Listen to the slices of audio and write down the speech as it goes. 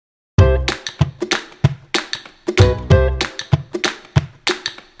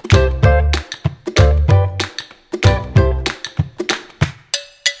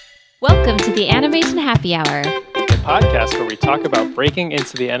to the Animation Happy Hour, a podcast where we talk about breaking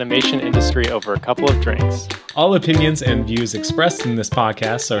into the animation industry over a couple of drinks. All opinions and views expressed in this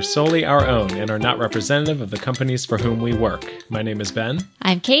podcast are solely our own and are not representative of the companies for whom we work. My name is Ben.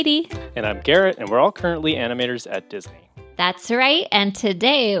 I'm Katie. And I'm Garrett, and we're all currently animators at Disney. That's right, and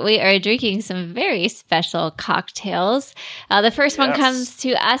today we are drinking some very special cocktails. The first one comes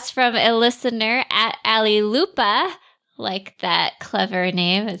to us from a listener at Ali Lupa. Like that clever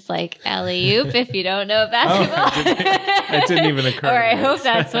name. It's like alley-oop if you don't know basketball. It didn't even occur. Or I hope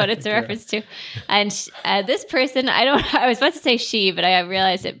that's what it's a reference to. And this person, I was about to say she, but I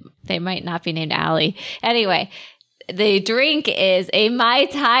realized they might not be named Allie. Anyway, the drink is a Mai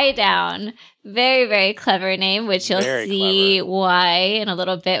Tai Down. Very, very clever name, which you'll see why in a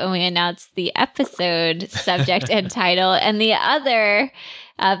little bit when we announce the episode subject and title. And the other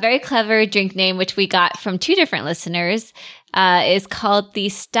very clever drink name, which we got from two different listeners, is called the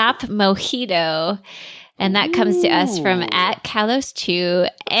Stop Mojito. And that comes to us from at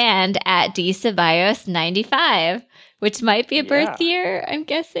Kalos2 and at D Ceballos 95. Which might be a birth year, I'm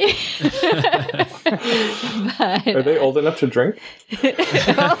guessing. Are they old enough to drink? I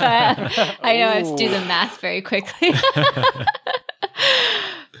know, I have to do the math very quickly.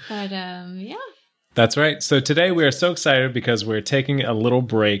 But, yeah. That's right. So today we are so excited because we're taking a little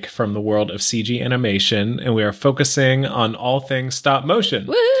break from the world of CG animation, and we are focusing on all things stop motion.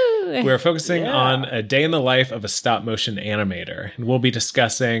 Woo! We're focusing on a day in the life of a stop motion animator. And we'll be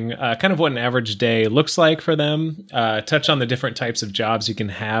discussing kind of what an average day looks like for them, touch on the different types of jobs you can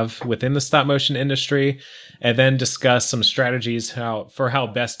have within the stop motion industry, and then discuss some strategies for how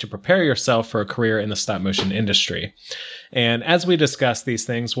best to prepare yourself for a career in the stop motion industry. And as we discuss these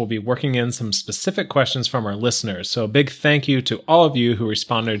things, we'll be working in some specific questions from our listeners. So a big thank you to all of you who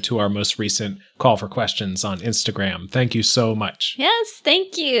responded to our most recent call for questions on Instagram. Thank you so much. Yes,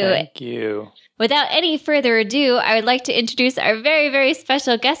 thank you. Thank you. Without any further ado, I would like to introduce our very, very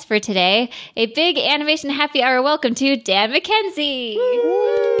special guest for today. A big Animation Happy Hour welcome to Dan McKenzie.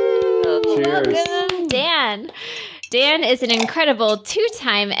 Cheers. Welcome, Dan. Dan is an incredible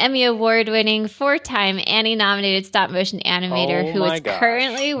 2-time Emmy Award-winning, 4-time Annie-nominated stop-motion animator who is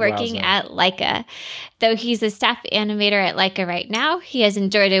currently working at Laika. Though he's a staff animator at Laika right now, he has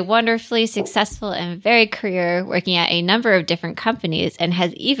enjoyed a wonderfully successful and varied career working at a number of different companies and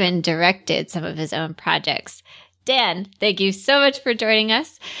has even directed some of his own projects. Dan, thank you so much for joining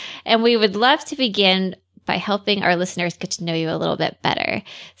us, and we would love to begin by helping our listeners get to know you a little bit better.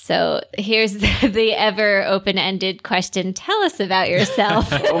 So here's the ever open-ended question. Tell us about yourself.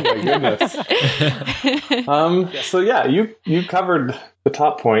 Oh my goodness. So yeah, you covered the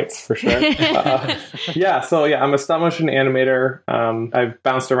top points for sure. I'm a stop motion animator. I've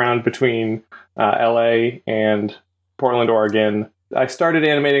bounced around between LA and Portland, Oregon. I started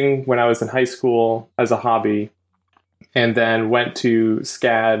animating when I was in high school as a hobby, and then went to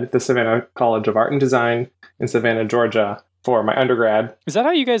SCAD, the Savannah College of Art and Design in Savannah, Georgia, for my undergrad. Is that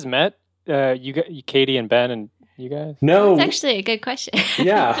how you guys met? You, Katie and Ben and you guys? No. That's actually a good question.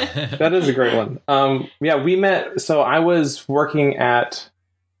 Yeah, that is a great one. We met. So I was working at,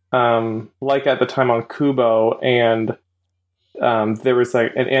 like at the time on Kubo, and there was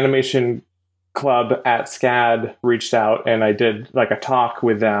like an animation club at SCAD reached out, and I did like a talk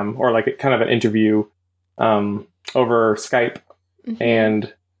with them, or like kind of an interview over Skype.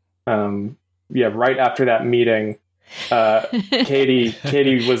 And right after that meeting,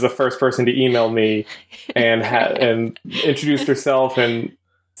 Katie was the first person to email me and introduced herself and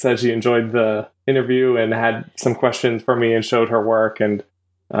said she enjoyed the interview and had some questions for me and showed her work. And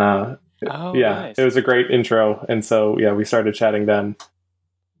nice. It was a great intro. And so, we started chatting then.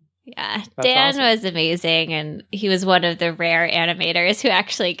 Yeah, That's Dan awesome. was amazing, and he was one of the rare animators who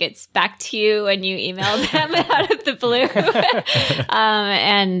actually gets back to you when you email them out of the blue.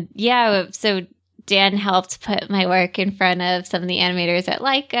 So Dan helped put my work in front of some of the animators at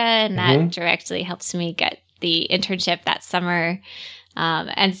Laika, and that directly helped me get the internship that summer.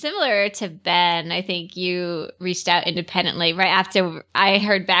 And similar to Ben, I think you reached out independently right after I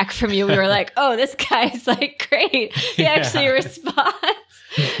heard back from you. We were like, oh, this guy's like great. He actually responds.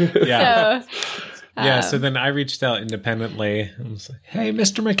 So then I reached out independently and was like, hey,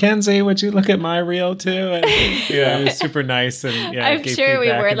 Mr. McKenzie, would you look at my reel too? And it was super nice. And I'm sure we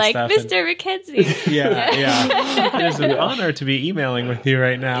were like, Mr. McKenzie. It is an honor to be emailing with you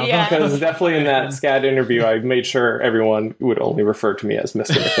right now. Yeah. Because definitely in that SCAD interview, I made sure everyone would only refer to me as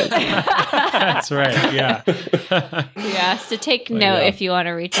Mr. McKenzie. That's right. Yeah. So take note if you want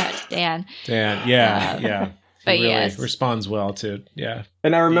to reach out to Dan. But He really responds well to,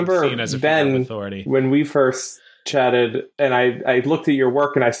 And I remember being seen as a figure of Ben, authority. when we first chatted, and I looked at your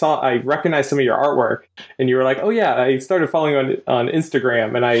work, and I recognized some of your artwork, and you were like, "Oh yeah, I started following on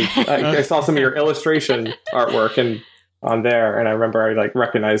Instagram, and I saw some of your illustration artwork and on there, and I remember I like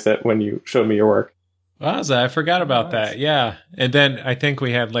recognized it when you showed me your work." Wowza, I forgot about that. Yeah. And then I think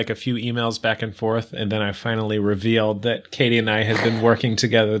we had like a few emails back and forth, and then I finally revealed that Katie and I had been working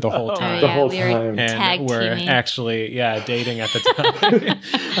together the whole time. The whole we were time. And tag we're teaming. actually, dating at the time.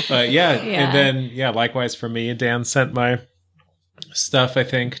 But and then, likewise for me, Dan sent my stuff, I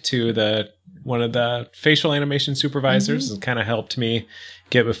think, to one of the facial animation supervisors and kind of helped me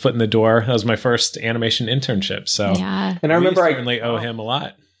get a foot in the door. That was my first animation internship. So Yeah. And I remember we certainly owe him a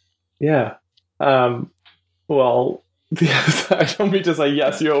lot. Yeah. Well, yes, I don't mean to say,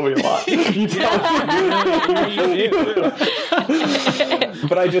 yes, you owe me a lot. You don't.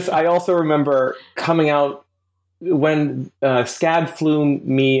 But I also remember coming out when SCAD flew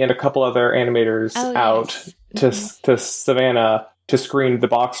me and a couple other animators out to Savannah to screen the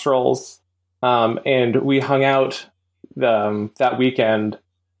box trolls. And we hung out that weekend.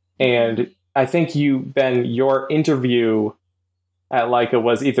 And I think Ben, your interview at Leica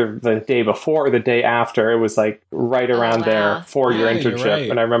was either the day before or the day after. It was like right around there for your internship. Right.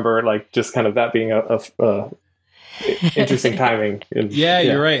 And I remember like just kind of that being a interesting timing.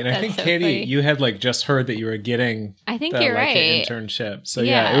 You're right. And I That's think so Katie, funny. you had like just heard that you were getting I think the you're Leica right. internship. So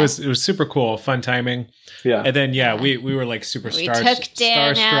Yeah. it was super cool, fun timing. Yeah. And then we were like super We took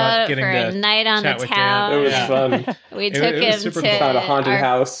Dan starstruck out getting for a to night on the chat with Dan. town. It was Yeah. fun. We It took was him super to cool. Found a haunted our-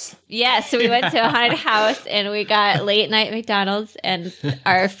 house. Yeah, so we went to a haunted house and we got late night McDonald's, and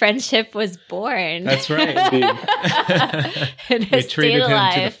our friendship was born. That's right. Indeed. And We it stayed treated him to the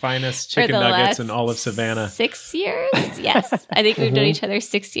alive finest for chicken the nuggets last in all of Savannah. 6 years? Yes. I think we've known each other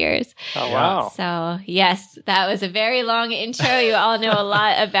 6 years. Oh, wow. So, yes, that was a very long intro. You all know a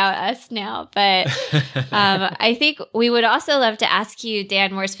lot about us now. But I think we would also love to ask you,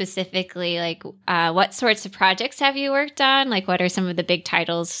 Dan, more specifically, like what sorts of projects have you worked on? Like, what are some of the big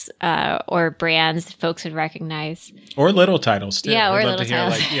titles or brands that folks would recognize? Or little titles too. Yeah, or I'd love little to hear,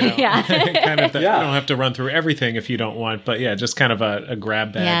 titles. like, you know, Yeah. kind of Yeah. you don't have to run through everything if you don't want, but just kind of a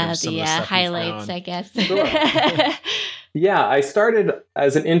grab bag Yeah, of some the of the stuff highlights, you I guess. Sure. Yeah, I started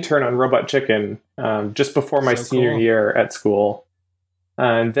as an intern on Robot Chicken just before my So senior cool. year at school.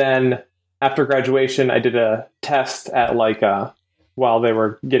 And then after graduation, I did a test at Leica while they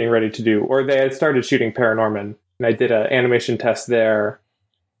were getting ready to do, or they had started shooting Paranorman. And I did an animation test there.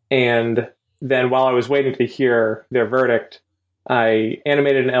 And then while I was waiting to hear their verdict, I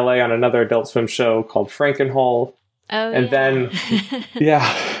animated in LA on another Adult Swim show called Frankenhole. Oh, And then-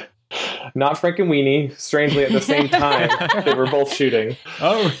 Yeah. Not Frank and Weenie, strangely at the same time. They were both shooting.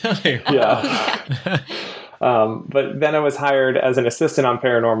 Oh, really? Yeah. But then I was hired as an assistant on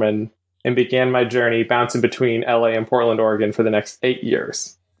Paranorman and began my journey bouncing between LA and Portland, Oregon for the next 8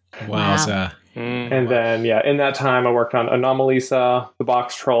 years. Wowza. Mm. And then, in that time, I worked on Anomalisa, The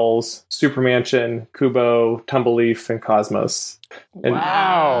Box Trolls, Supermansion, Kubo, Tumbleleaf, and Cosmos. And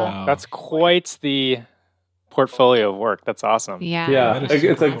Wow. That's quite the portfolio of work. That's awesome. Yeah. yeah, That is it's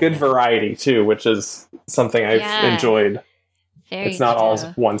a super good cool. variety, too, which is something I've Yeah. enjoyed. Very It's not all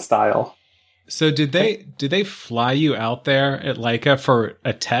true. one style. So did they fly you out there at Leica for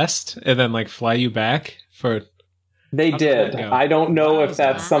a test and then like fly you back for? They How did did. that go? I don't know if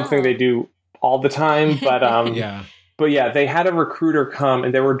that's Wow. something they do all the time, but Yeah. But yeah, they had a recruiter come,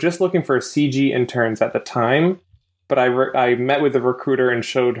 and they were just looking for CG interns at the time. But I met with the recruiter and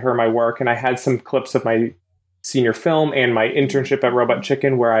showed her my work, and I had some clips of my senior film and my internship at Robot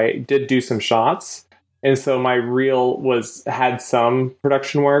Chicken where I did do some shots. And so my reel had some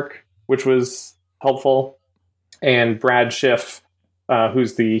production work, which was helpful. And Brad Schiff,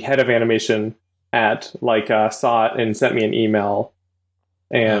 who's the head of animation at Leica, saw it and sent me an email.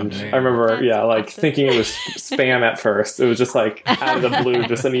 And Oh, man. I remember, That's awesome. thinking it was spam at first. It was just like out of the blue,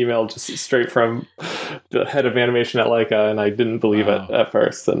 just an email just straight from the head of animation at Leica, and I didn't believe Wow. it at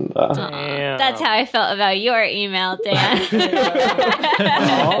first. And Aw, Damn. that's how I felt about your email, Dan.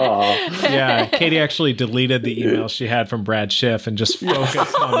 Aw. Yeah, Katie actually deleted the email she had from Brad Schiff and just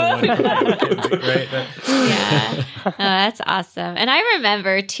focused on the one from Mackenzie, right? Yeah. Oh, that's awesome. And I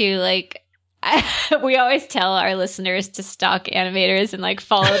remember too, like, we always tell our listeners to stalk animators and like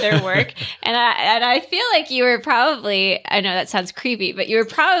follow their work. and I feel like you were probably, I know that sounds creepy, but you were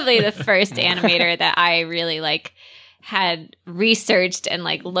probably the first animator that I really like had researched and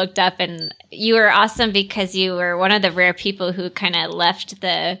like looked up. And you were awesome because you were one of the rare people who kind of left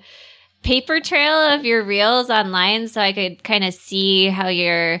the paper trail of your reels online, so I could kind of see how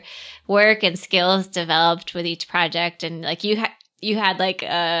your work and skills developed with each project. And like you had like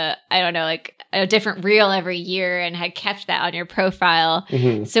I don't know, like a different reel every year and had kept that on your profile.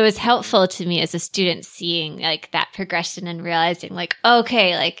 Mm-hmm. So it's helpful to me as a student seeing like that progression and realizing like,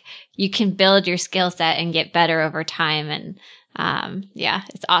 okay, like you can build your skill set and get better over time. And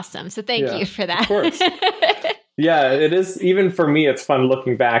it's awesome. So thank you for that. Of course. Yeah, it is. Even for me, it's fun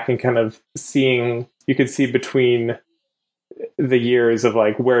looking back and kind of seeing, you can see between the years of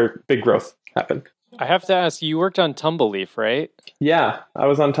like where big growth happened. I have to ask, you worked on Tumbleleaf, right? Yeah, I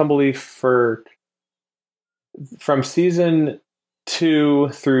was on Tumbleleaf from season 2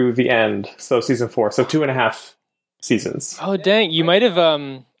 through the end. So season 4. So 2.5 seasons. Oh, dang. You might have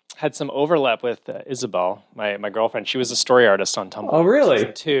had some overlap with Isabel, my girlfriend. She was a story artist on Tumbleleaf. Oh, really?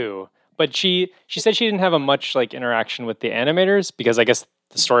 Season 2. But she said she didn't have a much like interaction with the animators because I guess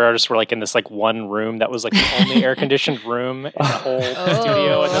the story artists were like in this like one room that was like the only air conditioned room in the whole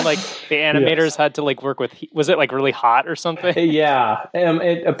studio, and then like the animators had to like work with. Was it like really hot or something? Yeah.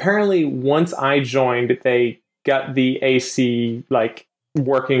 Apparently, once I joined, they got the AC like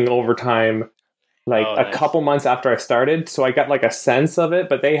working overtime like a couple months after I started, so I got like a sense of it.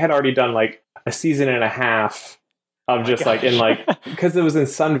 But they had already done like a season and a half of just like in like, because it was in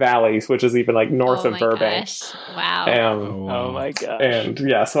Sun Valley, which is even like north of Burbank. Gosh. Wow. Oh my gosh. And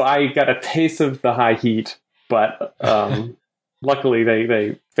yeah, so I got a taste of the high heat, but luckily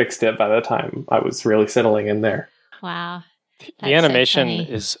they fixed it by the time I was really settling in there. Wow. The animation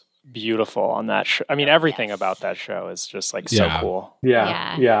is beautiful on that show. I mean, everything about that show is just like so cool.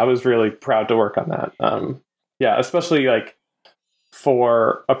 Yeah. I was really proud to work on that. Especially like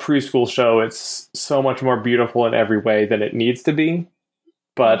for a preschool show, it's so much more beautiful in every way than it needs to be.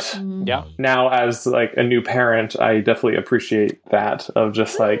 But now as like a new parent, I definitely appreciate that of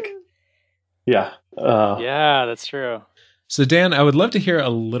just like, that's true. So Dan, I would love to hear a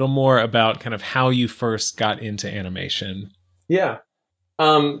little more about kind of how you first got into animation. Yeah.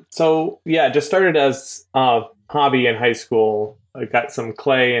 Just started as a hobby in high school. I got some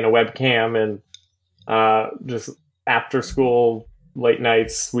clay and a webcam, and just after school, late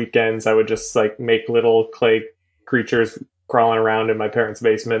nights, weekends, I would just like make little clay creatures crawling around in my parents'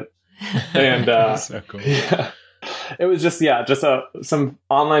 basement. And so cool. Yeah, it was just some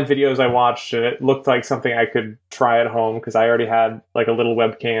online videos I watched, and it looked like something I could try at home because I already had like a little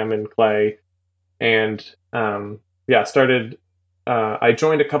webcam and clay. And started. I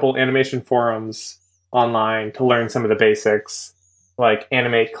joined a couple animation forums online to learn some of the basics, like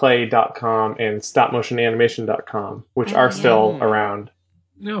animateclay.com and stopmotionanimation.com, which are still around.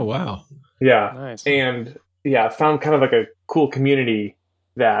 Oh, wow. Yeah. Nice. And found kind of like a cool community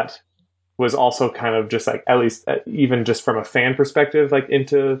that was also kind of just like, at least even just from a fan perspective, like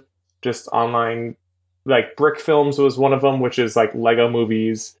into just online, like Brick Films was one of them, which is like Lego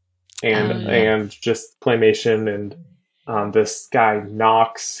movies and just claymation. And this guy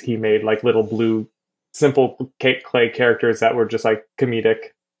Knox, he made like little blue simple clay characters that were just like comedic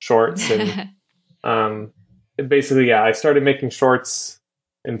shorts. And basically, I started making shorts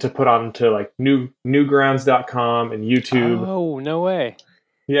and to put on to like newgrounds.com and YouTube. Oh, no way.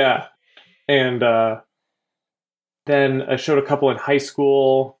 Yeah. And then I showed a couple in high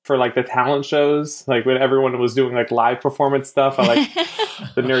school for like the talent shows, like when everyone was doing like live performance stuff. I like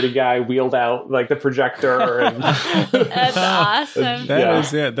the nerdy guy wheeled out like the projector. And that's awesome.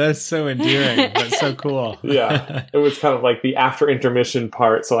 That's so endearing. That's so cool. Yeah. It was kind of like the after intermission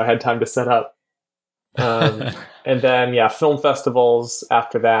part, so I had time to set up. And then film festivals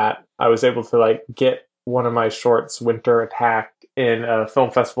after that. I was able to like get one of my shorts, Winter Attack, in a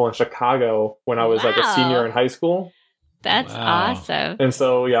film festival in Chicago when I was like a senior in high school. That's awesome. And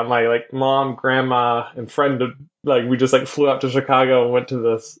so my like mom, grandma, and friend, like we just like flew out to Chicago and went to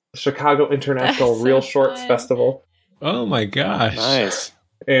the Chicago International Real Shorts Festival. Oh my gosh. Nice.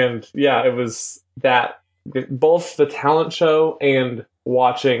 And it was that, both the talent show and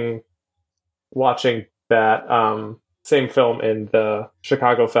watching that same film in the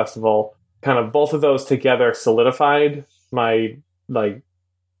Chicago Festival, kind of both of those together solidified my, like,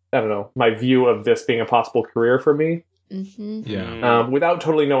 I don't know, my view of this being a possible career for me. Mm-hmm. Yeah. Without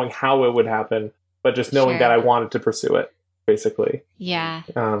totally knowing how it would happen, but just knowing that I wanted to pursue it, basically. Yeah.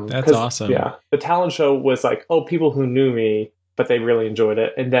 That's awesome. Yeah. The talent show was like, people who knew me, but they really enjoyed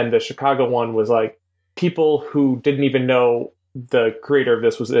it. And then the Chicago one was like people who didn't even know the creator of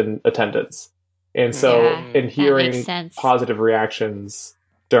this was in attendance. And so in hearing positive reactions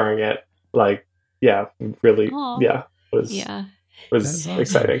during it, like, really, was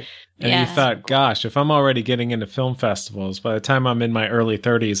exciting. And you thought, gosh, if I'm already getting into film festivals, by the time I'm in my early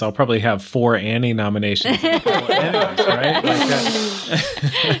 30s, I'll probably have 4 Annie nominations. Anyways, right?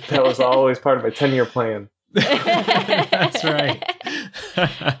 Like that was always part of my 10-year plan. That's right.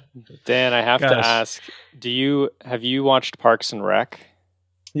 Dan, I have to ask, have you watched Parks and Rec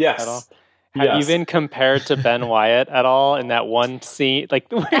Yes. at all? Have you been compared to Ben Wyatt at all in that one scene, like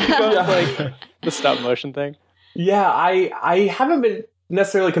where he goes like the stop motion thing? Yeah, I haven't been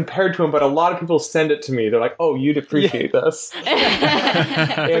necessarily compared to him, but a lot of people send it to me. They're like, "Oh, you'd appreciate this,"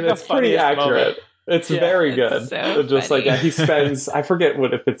 and it's pretty accurate. Moment. It's very good. So just funny. like he spends, I forget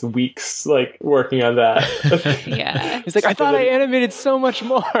if it's weeks like working on that. Yeah, he's like, I thought I animated so much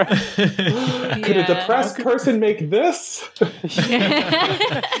more. Could a depressed person make this?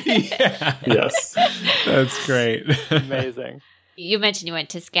 Yes, that's great. Amazing. You mentioned you went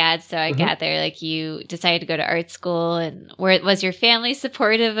to SCAD, so I gather like you decided to go to art school, and was your family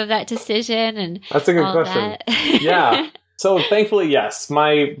supportive of that decision? And that's a good question. Yeah. So thankfully, yes,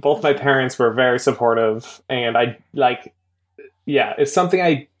 both my parents were very supportive, and it's something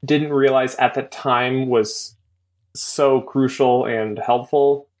I didn't realize at the time was so crucial and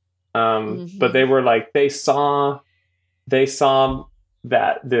helpful. But they were like, they saw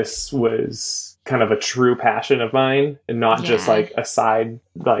that this was kind of a true passion of mine, and not just like a side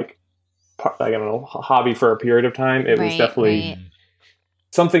hobby for a period of time. It was definitely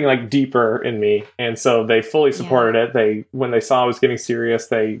something like deeper in me, and so they fully supported it. When they saw I was getting serious,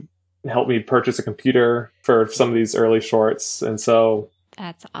 they helped me purchase a computer for some of these early shorts, and so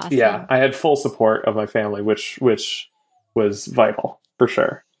that's awesome. Yeah, I had full support of my family, which was vital for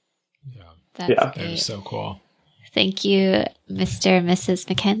sure. That is so cool. Thank you, Mr. and Mrs.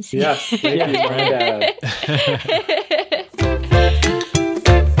 McKenzie. Yes, thank you, Brenda.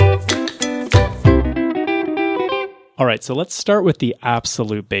 All right, so let's start with the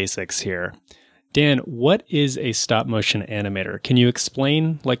absolute basics here. Dan, what is a stop motion animator? Can you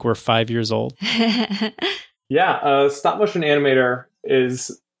explain like we're 5 years old? Yeah, a stop motion animator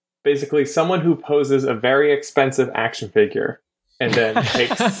is basically someone who poses a very expensive action figure and then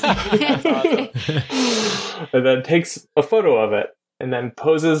takes a photo of it and then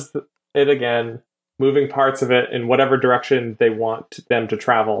poses it again, moving parts of it in whatever direction they want them to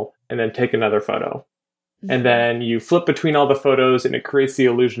travel, and then take another photo. And then you flip between all the photos, and it creates the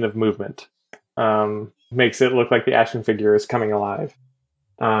illusion of movement. Makes it look like the action figure is coming alive.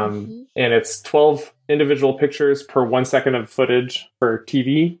 And it's 12 individual pictures per 1 second of footage for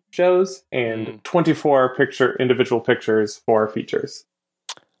TV shows, and 24 individual pictures for features.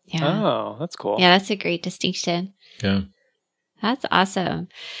 Yeah. Oh, that's cool. Yeah, that's a great distinction. Yeah. That's awesome.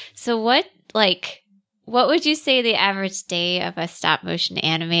 So what would you say the average day of a stop motion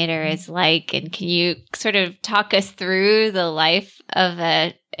animator is like? And can you sort of talk us through the life of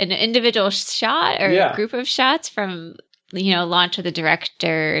an individual shot or a group of shots from, launch with the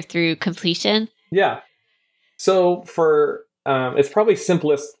director through completion? Yeah. So for, it's probably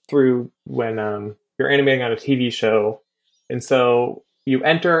simplest through when you're animating on a TV show. And so you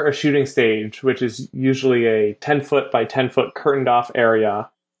enter a shooting stage, which is usually a 10-foot by 10-foot curtained off area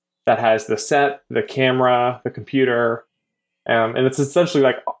that has the set, the camera, the computer, and it's essentially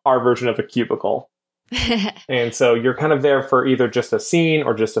like our version of a cubicle. And so you're kind of there for either just a scene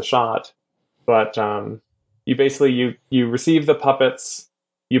or just a shot. But you basically, you receive the puppets,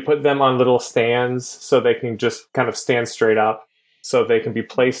 you put them on little stands so they can just kind of stand straight up, so they can be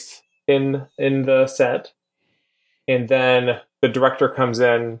placed in the set. And then the director comes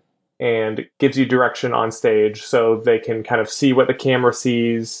in and gives you direction on stage so they can kind of see what the camera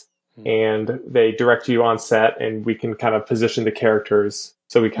sees, and they direct you on set, and we can kind of position the characters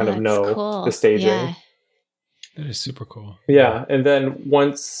so we kind of know the staging. Yeah. That is super cool. Yeah. And then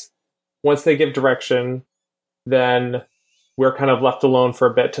once they give direction, then we're kind of left alone for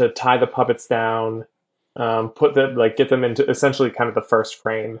a bit to tie the puppets down, get them into essentially kind of the first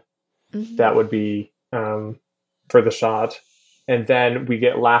frame that would be for the shot. And then we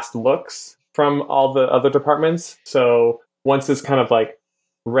get last looks from all the other departments. So once it's kind of like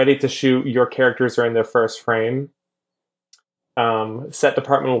ready to shoot, your characters are in their first frame. Set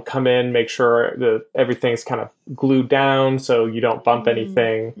department will come in, make sure that everything's kind of glued down so you don't bump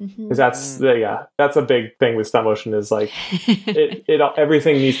anything. Because that's a big thing with stop motion is like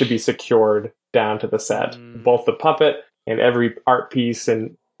everything needs to be secured down to the set, both the puppet and every art piece,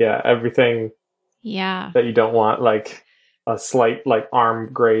 and everything that you don't want like a slight like arm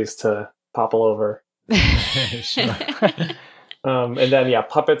graze to topple over. Sure. And then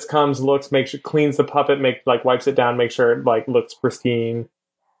puppets comes, looks, cleans the puppet, wipes it down, make sure it like looks pristine.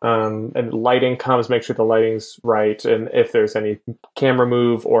 And lighting comes, make sure the lighting's right, and if there's any camera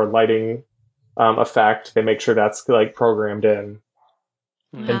move or lighting effect, they make sure that's like programmed in.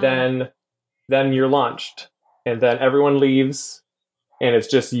 And then you're launched, and then everyone leaves, and it's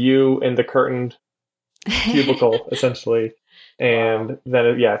just you in the curtained cubicle essentially, and then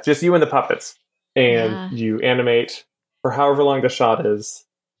it's just you and the puppets, and you animate for however long the shot is.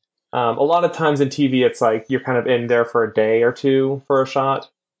 A lot of times in TV, it's like you're kind of in there for a day or two for a shot,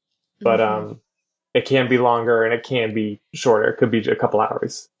 but it can be longer and it can be shorter. It could be a couple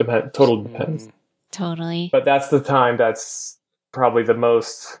hours. Totally depends. Totally. But that's the time that's probably the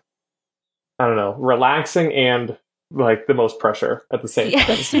most, I don't know, relaxing and like the most pressure at the same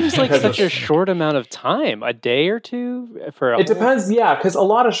time. It seems like such a short amount of time. A day or two for It depends, because a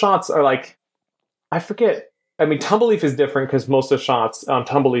lot of shots are like, I forget. I mean, Tumbleleaf is different because most of the shots on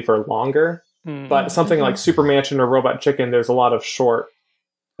Tumbleleaf are longer. But something like Super Mansion or Robot Chicken, there's a lot of short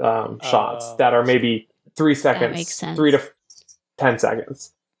shots that are maybe 3 seconds, 3 to 10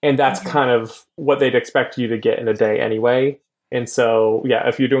 seconds. And that's kind of what they'd expect you to get in a day anyway. And so,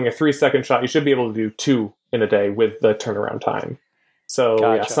 if you're doing a 3-second shot, you should be able to do 2 in a day with the turnaround time.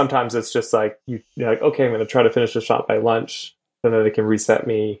 So, sometimes it's just like, you're like, okay, I'm going to try to finish the shot by lunch. And then they can reset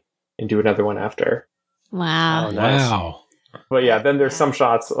me and do another one after. Wow. Oh, nice. Wow. But then there's some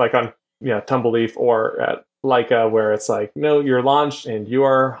shots like on Tumbleleaf or at Leica where it's like, no, you're launched and you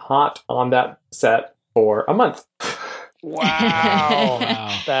are hot on that set for a month.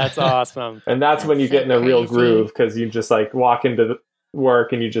 Wow. That's awesome. And that's when you get in a real groove because you just like walk into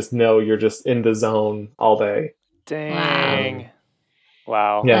work and you just know you're just in the zone all day. Dang.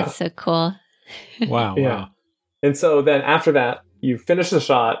 Wow. Yeah. That's so cool. Wow. And so then after that, you finish the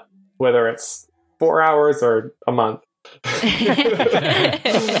shot, whether it's 4 hours or a month.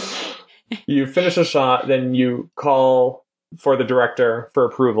 You finish a shot, then you call for the director for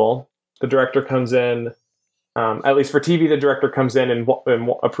approval. The director comes in, at least for TV, the director comes in and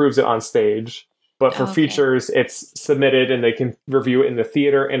approves it on stage. But for features, it's submitted and they can review it in the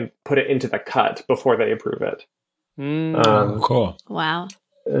theater and put it into the cut before they approve it. Cool. Wow.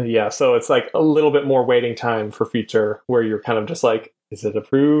 So it's like a little bit more waiting time for feature where you're kind of just like, is it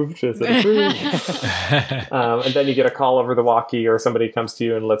approved? Is it approved? And then you get a call over the walkie or somebody comes to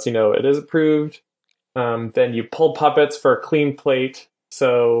you and lets you know it is approved. Then you pull puppets for a clean plate.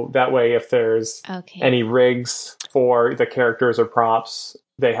 So that way, if there's any rigs for the characters or props,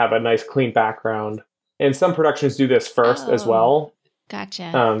 they have a nice clean background. And some productions do this first as well.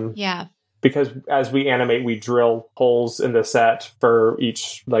 Gotcha. Because as we animate, we drill holes in the set for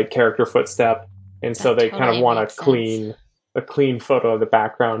each like character footstep. And so they kind of want a clean photo of the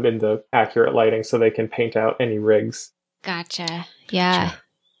background in the accurate lighting so they can paint out any rigs. Gotcha. Yeah.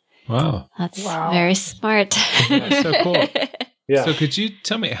 Wow. That's very smart. That's so cool. Yeah. So could you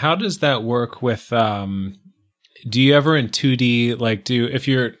tell me, how does that work with, do you ever in 2D, like if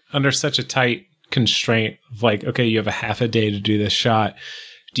you're under such a tight constraint of like, okay, you have a half a day to do this shot,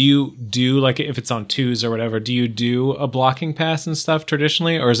 do you do like, if it's on 2s or whatever, do you do a blocking pass and stuff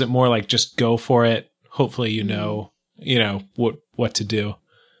traditionally? Or is it more like just go for it? Hopefully, you know what to do.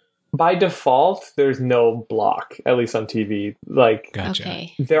 By default, there's no block, at least on TV. Like, gotcha.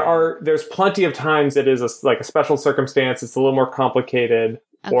 There's plenty of times it is a special circumstance. It's a little more complicated,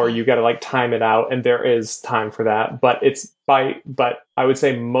 or you got to like time it out, and there is time for that. But but I would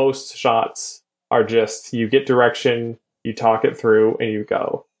say most shots are just you get direction, you talk it through, and you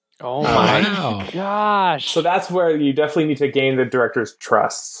go. Oh my gosh! So that's where you definitely need to gain the director's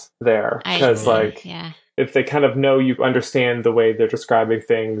trust there, because if they kind of know you understand the way they're describing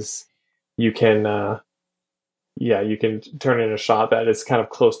things, you can, you can turn in a shot that is kind of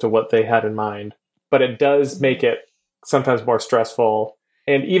close to what they had in mind. But it does make it sometimes more stressful.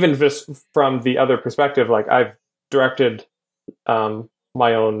 And even just from the other perspective, like I've directed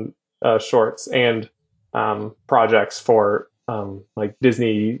my own shorts and projects for like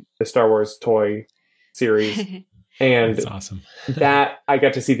Disney, the Star Wars toy series. And that's awesome. That I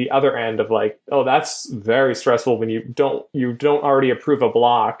got to see the other end of like, oh, that's very stressful when you don't already approve a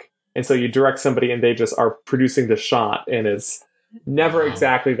block, and so you direct somebody and they just are producing the shot and it's never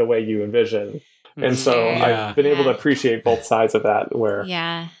exactly the way you envision. And so I've been able to appreciate both sides of that.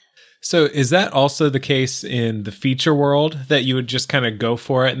 So is that also the case in the feature world, that you would just kind of go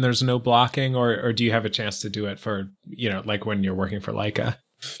for it and there's no blocking, or do you have a chance to do it for, like when you're working for Leica?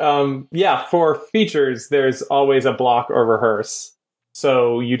 For features, there's always a block or rehearse.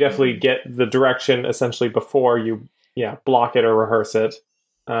 So you definitely get the direction essentially before you, block it or rehearse it.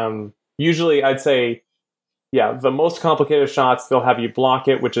 Usually I'd say, the most complicated shots, they'll have you block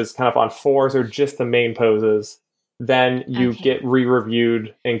it, which is kind of on 4s or just the main poses. Then you get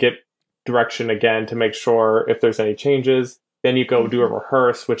re-reviewed and get direction again to make sure if there's any changes. Then you go do a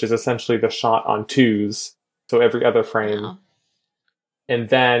rehearse, which is essentially the shot on 2s. So every other frame. Wow. And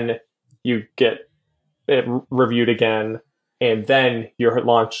then you get it reviewed again. and then you're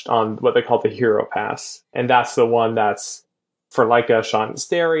launched on what they call the Hero Pass, and that's the one that's for Leica shot in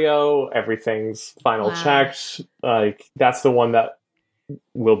stereo, everything's final checked. Like that's the one that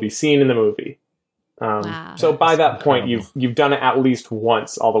will be seen in the movie. So by that point, you've done it at least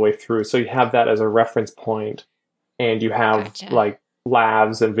once all the way through. So you have that as a reference point, and you have like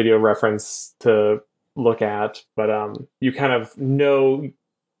labs and video reference to look at. But you kind of know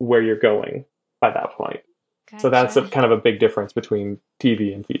where you're going by that point. So that's kind of a big difference between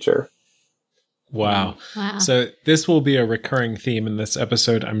TV and feature. Wow. So this will be a recurring theme in this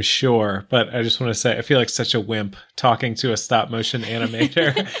episode, I'm sure. But I just want to say, I feel like such a wimp talking to a stop motion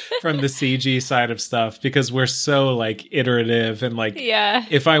animator from the CG side of stuff, because we're so like iterative and like,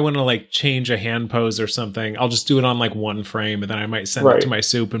 if I want to like change a hand pose or something, I'll just do it on like one frame, and then I might send it to my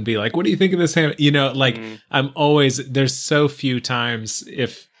soup and be like, what do you think of this hand? You know, like I'm always, there's so few times,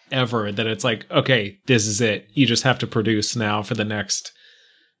 if ever, that it's like, okay, this is it. You just have to produce now for the next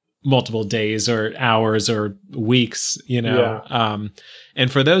multiple days or hours or weeks, you know.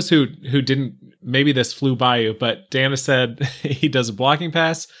 And for those who didn't, maybe this flew by you, but Dana said he does a blocking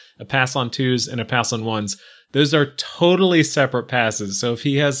pass, a pass on 2s, and a pass on 1s. Those are totally separate passes. So if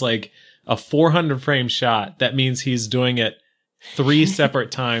he has like a 400 frame shot, that means he's doing it 3 separate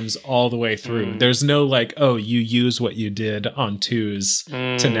times all the way through. There's no like, oh, you use what you did on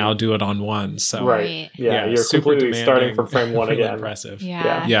 2s to now do it on 1s. So you're completely starting from frame 1 again. Impressive.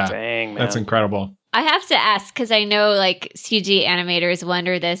 Yeah. Dang, man. That's incredible. I have to ask, because I know like CG animators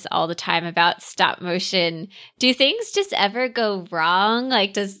wonder this all the time about stop motion. Do things just ever go wrong?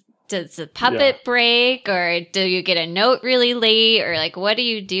 Like does the puppet break, or do you get a note really late, or like what do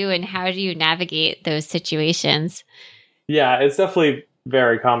you do and how do you navigate those situations? Yeah, it's definitely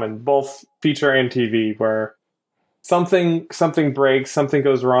very common, both feature and TV, where something breaks, something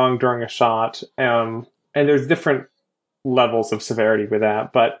goes wrong during a shot, and there's different levels of severity with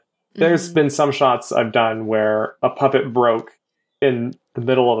that. But there's been some shots I've done where a puppet broke in the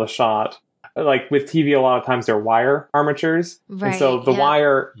middle of a shot. Like with TV, a lot of times they're wire armatures, and so the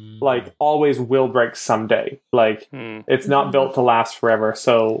wire like always will break someday. Like it's not built to last forever,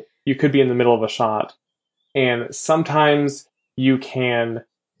 so you could be in the middle of a shot. And sometimes you can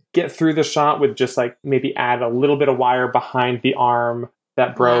get through the shot with just like maybe add a little bit of wire behind the arm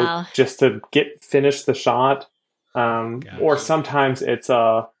that broke just to finish the shot. Or sometimes it's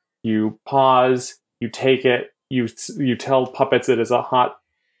you pause, you take it, you tell puppets it's a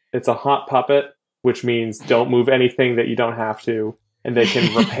hot puppet, which means don't move anything that you don't have to. And they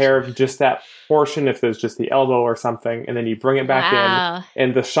can repair just that portion if there's just the elbow or something. And then you bring it back in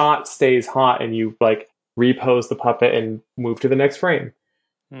and the shot stays hot, and you like repose the puppet and move to the next frame.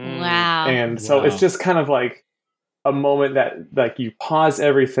 And so it's just kind of like a moment that like you pause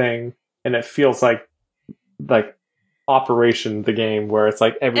everything, and it feels like Operation the game, where it's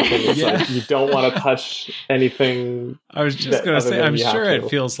like everything is like you don't want to touch anything. I was just going to say, I'm sure it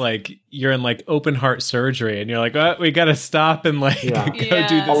feels like you're in like open heart surgery, and you're like, oh, we got to stop and like go do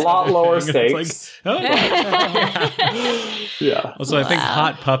this. A lot lower stakes. Like, Also, I think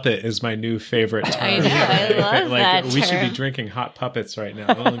hot puppet is my new favorite term. I know, I love like, that we term. should be drinking hot puppets right now.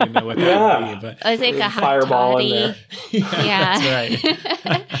 I don't even know what that would be, but I was like a hot fireball toddy. in there. that's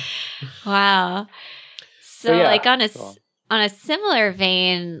right. Wow. So like on a similar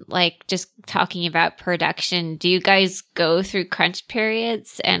vein, like just talking about production, do you guys go through crunch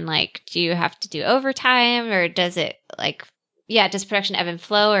periods, and like do you have to do overtime, or does it like does production ebb and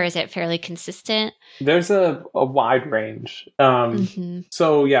flow, or is it fairly consistent? There's a wide range.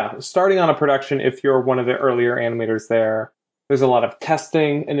 So starting on a production, if you're one of the earlier animators there's a lot of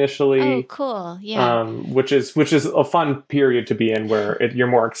testing initially. Oh, cool. Yeah. Which is a fun period to be in, where you're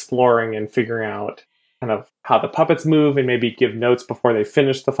more exploring and figuring out kind of how the puppets move, and maybe give notes before they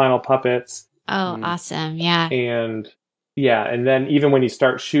finish the final puppets. Oh, awesome. Yeah. And then even when you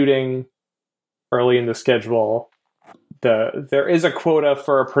start shooting early in the schedule, there is a quota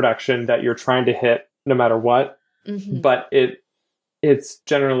for a production that you're trying to hit no matter what. But it's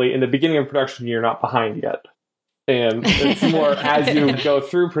generally in the beginning of production, you're not behind yet. And it's more as you go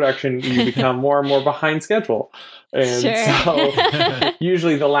through production, you become more and more behind schedule. And so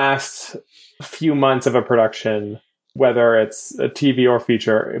usually the last few months of a production, whether it's a TV or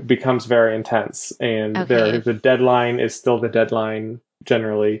feature, it becomes very intense. And the deadline is still the deadline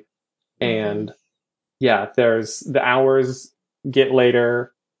generally. And there's the hours get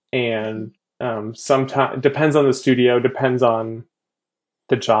later, and sometimes depends on the studio, depends on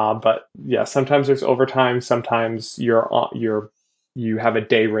the job, but sometimes there's overtime, sometimes you have a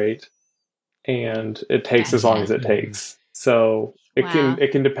day rate, and it takes as long as it takes. So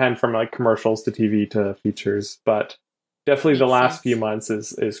it can depend from like commercials to TV to features, but definitely the Makes last sense. few months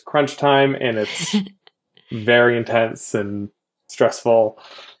is crunch time, and it's very intense and stressful.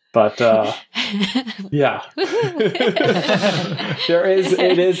 But yeah, it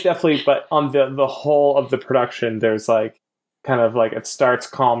is definitely. But on the whole of the production, there's like kind of like it starts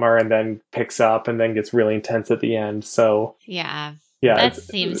calmer and then picks up and then gets really intense at the end. So Yeah. yeah, That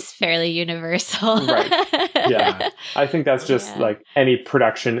seems fairly universal. Right. Yeah, I think that's just like any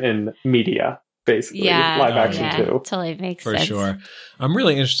production in media, basically. Yeah. Live action yeah, too. Totally makes For sense. sure. I'm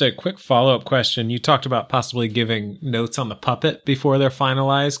really interested. Quick follow-up question. You talked about possibly giving notes on the puppet before they're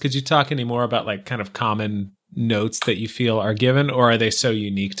finalized. Could you talk any more about like kind of common notes that you feel are given, or are they so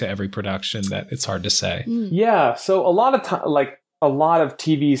unique to every production that it's hard to say? Yeah, so a lot of time, like a lot of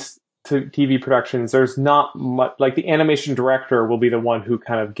TV productions, there's not much. Like the animation director will be the one who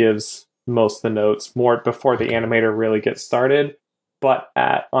kind of gives most of the notes more before the animator really gets started. But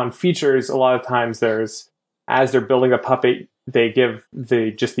on features, a lot of times as they're building a puppet, they give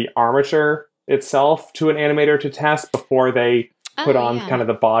the armature itself to an animator to test before they put on kind of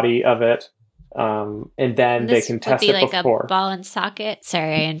the body of it. And then they can test it like before. A ball and socket.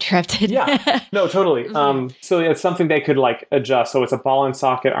 Sorry, I interrupted. Yeah, no, totally. So it's something they could like adjust. So it's a ball and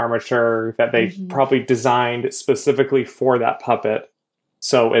socket armature that they probably designed specifically for that puppet.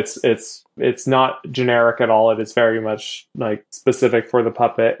 So it's not generic at all. It is very much like specific for the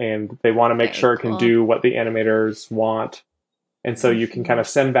puppet, and they want to make sure it can do what the animators want. And so you can kind of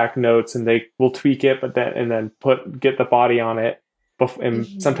send back notes, and they will tweak it, but then get the body on it. And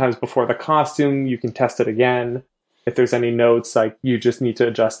sometimes before the costume, you can test it again. If there's any notes, like you just need to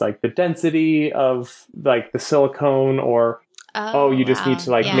adjust like the density of like the silicone, or you just need to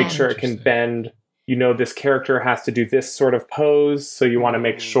like make sure it can bend. You know, this character has to do this sort of pose, so you want to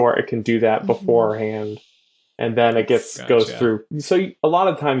make sure it can do that beforehand. And then it goes through. So a lot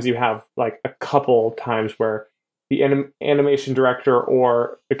of times you have like a couple times where the animation director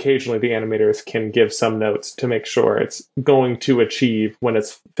or occasionally the animators can give some notes to make sure it's going to achieve when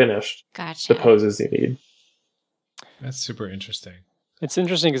it's finished the poses you need. That's super interesting. It's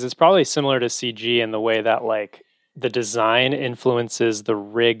interesting because it's probably similar to CG in the way that like the design influences the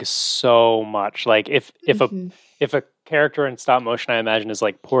rig so much. Like if a character in stop motion, I imagine, is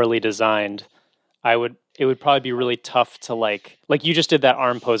like poorly designed, it would probably be really tough to like you just did that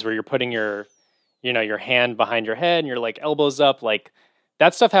arm pose where you're putting your hand behind your head and you're like elbows up. Like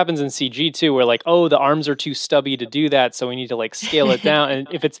that stuff happens in CG too, where like, the arms are too stubby to do that, so we need to like scale it down. And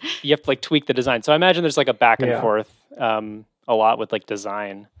if you have to like tweak the design. So I imagine there's like a back and forth a lot with like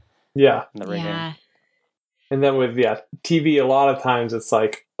design. Yeah. In the rigging. Yeah. And then with TV, a lot of times it's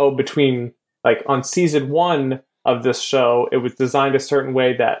like, between like on season 1 of this show, it was designed a certain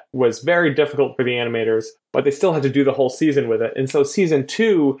way that was very difficult for the animators, but they still had to do the whole season with it. And so season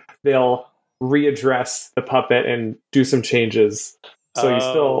 2, they'll readdress the puppet and do some changes. So you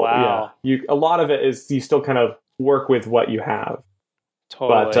still, a lot of it is you still kind of work with what you have.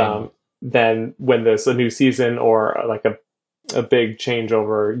 Totally. But then when there's a new season or like a big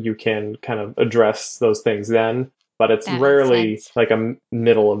changeover, you can kind of address those things then. But it's rarely like a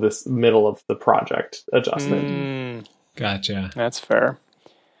middle of the project adjustment. Gotcha. That's fair.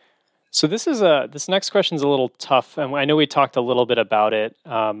 So this next question is a little tough, and I know we talked a little bit about it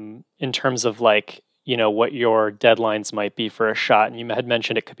in terms of like, what your deadlines might be for a shot, and you had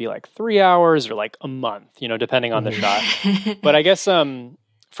mentioned it could be like 3 hours or like a month, depending on the shot. But I guess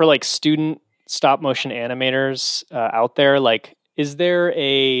for like student stop motion animators out there, like, is there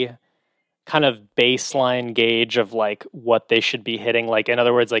a kind of baseline gauge of like what they should be hitting? Like, in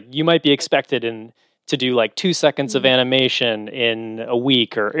other words, like you might be expected to do like 2 seconds of animation in a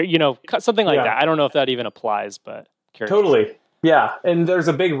week or, something like that. I don't know if that even applies, but curious. Totally. Yeah. And there's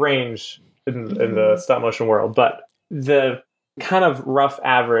a big range in the stop motion world, but the kind of rough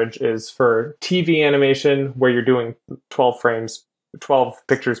average is for TV animation where you're doing 12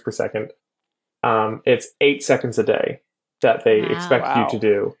 pictures per second. It's 8 seconds a day that they expect you to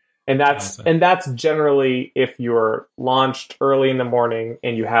do. And that's generally if you're launched early in the morning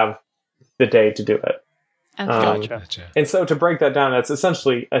and you have the day to do it. Okay. Gotcha. And so to break that down, that's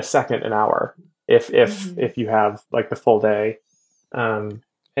essentially a second an hour if you have like the full day.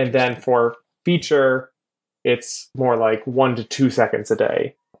 And then for feature, it's more like 1 to 2 seconds a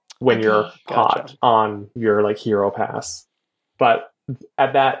day when you're hot on your like hero pass. But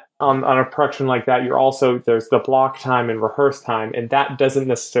at that on a production like that, there's the block time and rehearse time, and that doesn't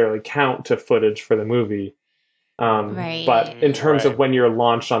necessarily count to footage for the movie. But in terms of when you're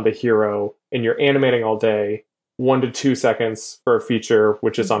launched on the hero and you're animating all day, 1 to 2 seconds for a feature,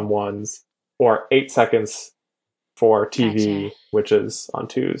 which is on ones, or 8 seconds for TV, which is on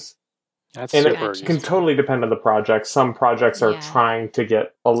twos. That's And super it can useful. totally depend on the project. Some projects are Yeah. trying to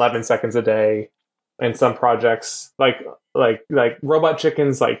get 11 seconds a day, and some projects like Robot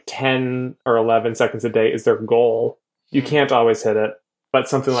Chicken's like 10 or 11 seconds a day is their goal. You can't always hit it, but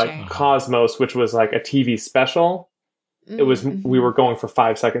something Sure. like Cosmos, which was like a TV special, it was we were going for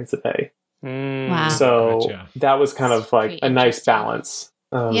 5 seconds a day. Wow. So Gotcha. that was kind of like Pretty a nice interesting. balance.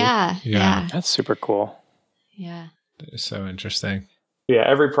 Yeah. That's super cool. Yeah. That is so interesting. Yeah,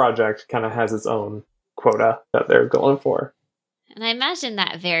 every project kind of has its own quota that they're going for. And I imagine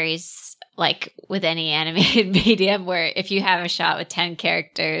that varies like with any animated medium where if you have a shot with 10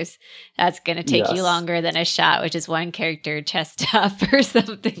 characters, that's going to take you Yes. longer than a shot which is one character chest up or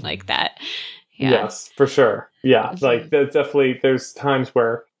something like that. Yeah. Yes, for sure. Yeah, Mhm. like there's times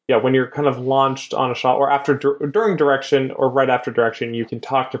where when you're kind of launched on a shot or after during direction or right after direction, you can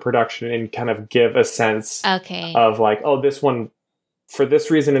talk to production and kind of give a sense Okay. of like, oh, this one for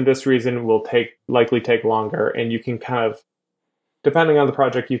this reason and this reason will likely take longer, and you can kind of, depending on the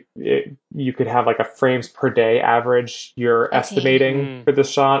project, you could have like a frames per day average you're Okay. estimating for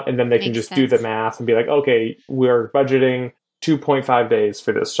this shot, and then they can Makes just do the sense. math and be like, okay, we're budgeting 2.5 days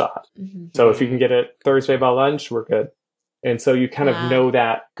for this shot. Mhm. So if you can get it Thursday by lunch, we're good. And so you kind Wow. of know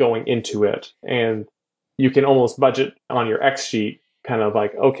that going into it, and you can almost budget on your X sheet, kind of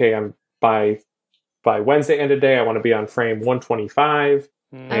like, okay, I'm by Wednesday end of day, I want to be on frame 125.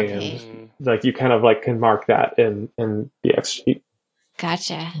 Okay. Like you kind of like can mark that in the X sheet.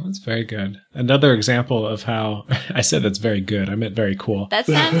 Gotcha. Well, that's very good. Another example of how I said that's very good. I meant very cool. That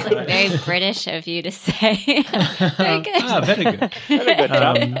sounds like very British of you to say. Very good. Very good. Very good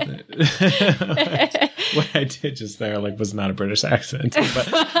job. What I did just there was not a British accent, but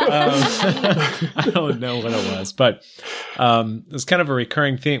I don't know what it was. But it's kind of a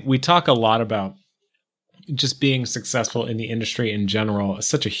recurring theme. We talk a lot about just being successful in the industry in general.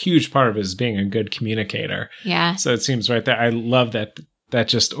 Such a huge part of it is being a good communicator. Yeah. So it seems right there. I love that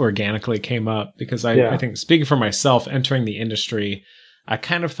just organically came up because I think, speaking for myself, entering the industry, I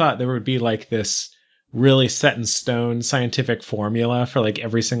kind of thought there would be like this really set in stone scientific formula for like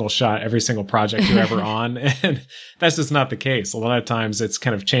every single shot, every single project you're ever on. And that's just not the case. A lot of times it's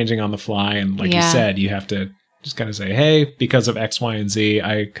kind of changing on the fly. And like you said, you have to just kind of say, hey, because of X, Y, and Z,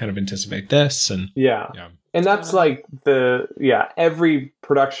 I kind of anticipate this. And And that's like every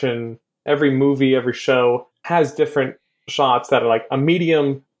production, every movie, every show has different shots that are like a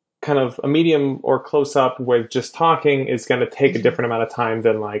medium or close up with just talking is going to take a different amount of time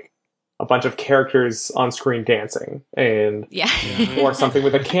than like a bunch of characters on screen dancing, and or something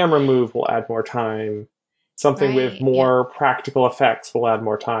with a camera move will add more time. Something with more practical effects will add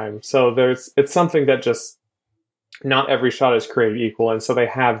more time. So it's something that just not every shot is created equal, and so they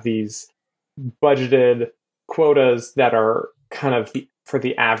have these budgeted quotas that are kind of for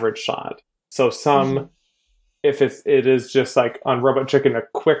the average shot. So some, if it is just like on Robot Chicken, a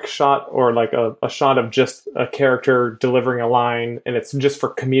quick shot or like a shot of just a character delivering a line, and it's just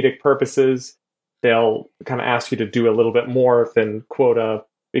for comedic purposes, they'll kind of ask you to do a little bit more than quota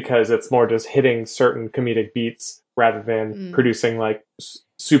because it's more just hitting certain comedic beats rather than producing like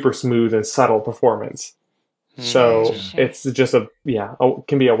super smooth and subtle performance. So it's just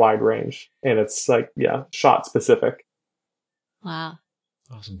can be a wide range, and it's like, shot specific. Wow.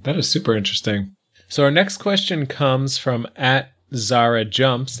 Awesome. That is super interesting. So our next question comes from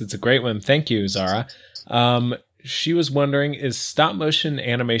 @ZaraJumps. It's a great one. Thank you, Zara. She was wondering, is stop motion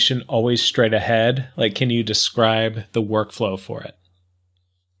animation always straight ahead? Like, can you describe the workflow for it?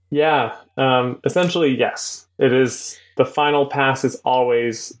 Yeah. Essentially, yes. It is. The final pass is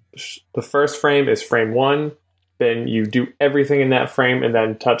always the first frame is frame 1. Then you do everything in that frame and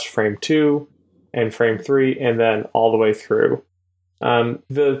then touch frame 2 and frame 3 and then all the way through.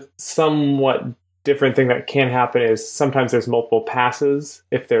 The somewhat different thing that can happen is sometimes there's multiple passes.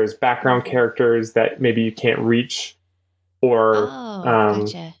 If there's background characters that maybe you can't reach, or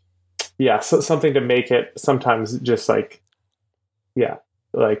gotcha. So something to make it sometimes just like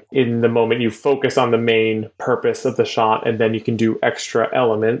in the moment you focus on the main purpose of the shot, and then you can do extra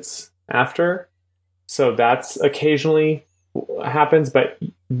elements after. So that's occasionally happens, but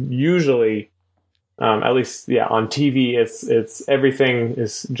usually, at least on TV, it's everything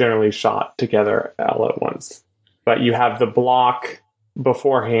is generally shot together all at once. But you have the block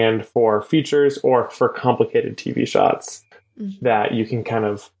beforehand for features or for complicated TV shots that you can kind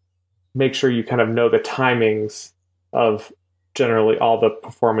of make sure you kind of know the timings of generally all the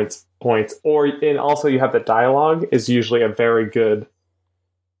performance points. And also you have the dialogue is usually a very good.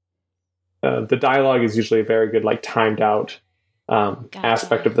 The dialogue is usually a very good, like timed out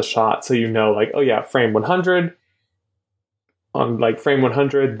aspect of the shot. So like, oh yeah, frame 100, on like frame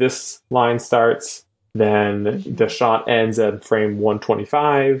 100, this line starts, then the shot ends at frame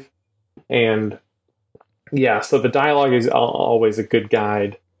 125. And yeah, so the dialogue is always a good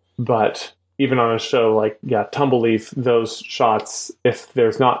guide, but even on a show like Tumbleleaf, those shots, if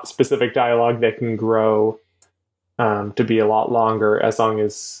there's not specific dialogue, they can grow to be a lot longer as long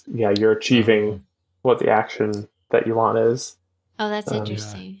as you're achieving what the action that you want is. Oh, that's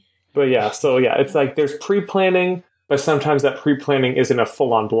interesting. But it's like there's pre-planning, but sometimes that pre-planning isn't a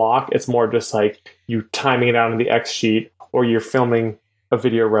full-on block. It's more just like you timing it out in the X sheet, or you're filming a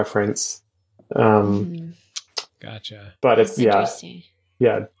video reference. Gotcha. But it's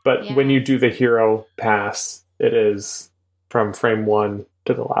when you do the hero pass, it is from frame 1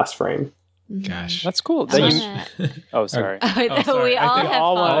 to the last frame. Gosh, that's cool. Oh, sorry. Sorry. We all have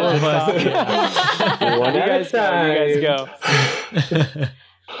all of us. One at a time. You guys go.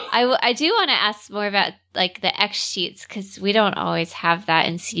 I do want to ask more about like the X sheets, because we don't always have that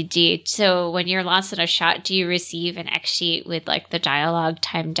in CG. So when you're lost in a shot, do you receive an X sheet with like the dialogue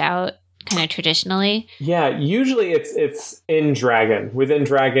timed out, kind of traditionally? Yeah, usually it's in Dragon. Within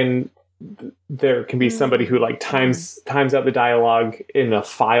Dragon, there can be somebody who like times out the dialogue in a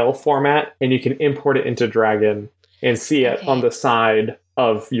file format, and you can import it into Dragon and see it on the side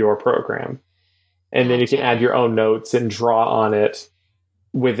of your program. And then you can add your own notes and draw on it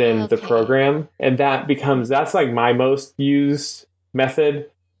within the program. And that's like my most used method.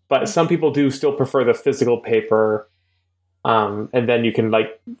 But some people do still prefer the physical paper. And then you can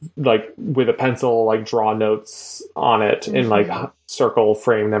like with a pencil, like draw notes on it and like circle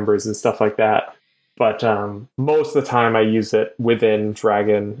frame numbers and stuff like that. But most of the time I use it within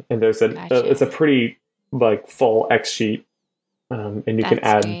Dragon, and there's it's a pretty like full X sheet. And you can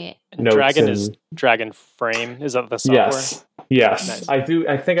add notes. Dragon is Dragon Frame. Is that the software? Yes. Nice. I do.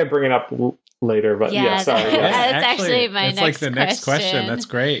 I think I bring it up later, but sorry. That's actually my next question. That's like the next question. That's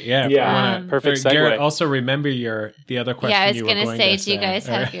great. Yeah. Perfect segue. Garrett, also remember the other question. Yeah, I was going to say, do you guys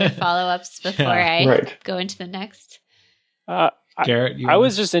have your follow-ups before I go into the next? Garrett, I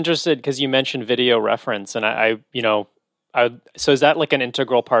was just interested because you mentioned video reference, and so is that like an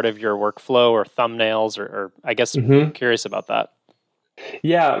integral part of your workflow or thumbnails, or I guess I'm curious about that.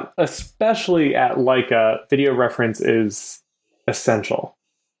 Yeah, especially at Leica, video reference is essential.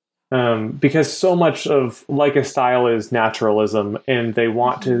 Because so much of Leica style is naturalism, and they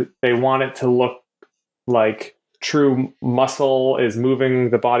want it to look like true muscle is moving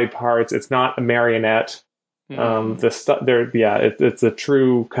the body parts. It's not a marionette. It's a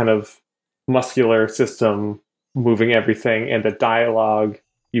true kind of muscular system moving everything, and the dialogue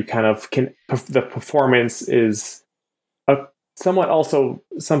you kind of can. The performance is somewhat also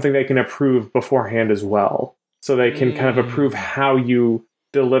something they can approve beforehand as well, so they can kind of approve how you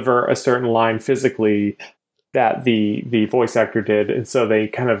deliver a certain line physically that the voice actor did, and so they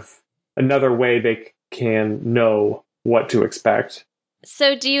kind of another way they can know what to expect.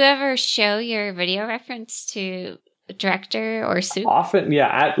 So do you ever show your video reference to a director or soup? Often,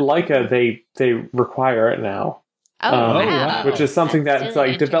 at Leica they require it now. Wow. Which is something that's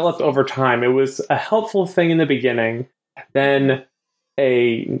like developed over time. It was a helpful thing in the beginning, then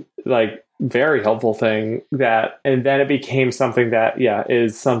a like very helpful thing and then it became something that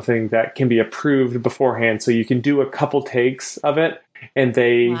is something that can be approved beforehand, so you can do a couple takes of it and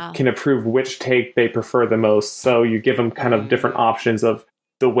they can approve which take they prefer the most. So you give them kind of different options of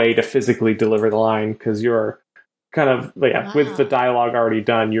the way to physically deliver the line, because you're kind of with the dialogue already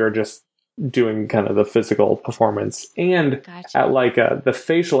done, you're just doing kind of the physical performance. And at Leica, the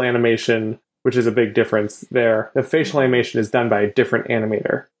facial animation, which is a big difference there, the facial animation is done by a different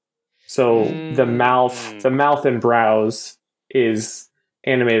animator. So the mouth and brows is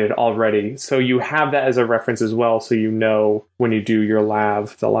animated already. So you have that as a reference as well. So you know when you do your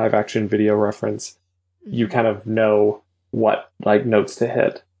the live action video reference, you kind of know what like notes to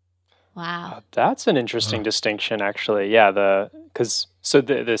hit. Wow. That's an interesting distinction, actually. Yeah,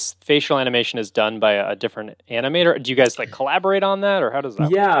 this facial animation is done by a different animator. Do you guys like collaborate on that, or how does that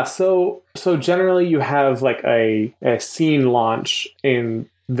work? Yeah, so generally you have like a scene launch in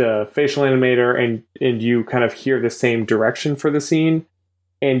the facial animator, and you kind of hear the same direction for the scene,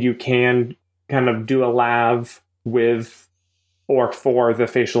 and you can kind of do a lav with or for the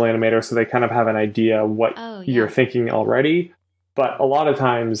facial animator, so they kind of have an idea what you're thinking already. But a lot of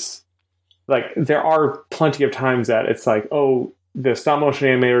times, like there are plenty of times that it's like, the stop motion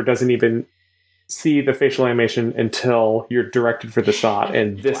animator doesn't even see the facial animation until you're directed for the shot,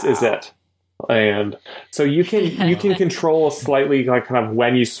 and this is it. And so you can control slightly like kind of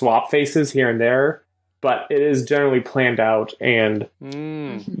when you swap faces here and there, but it is generally planned out, and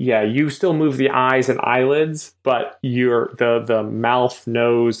yeah, you still move the eyes and eyelids, but the mouth,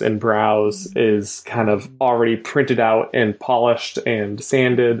 nose, and brows is kind of already printed out and polished and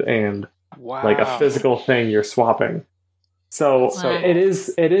sanded and like a physical thing you're swapping. So it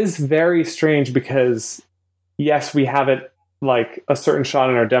is very strange because yes, we have it like a certain shot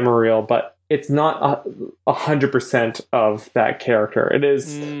in our demo reel, but it's not 100% of that character. It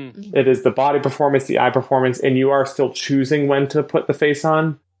is the body performance, the eye performance, and you are still choosing when to put the face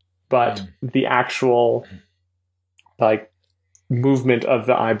on, but the actual like movement of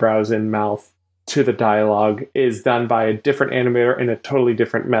the eyebrows and mouth to the dialogue is done by a different animator in a totally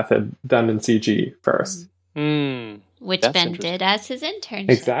different method done in CG first. Which Ben did as his internship.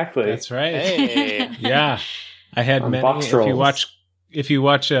 Exactly. That's right. Hey. Yeah. I had many. If you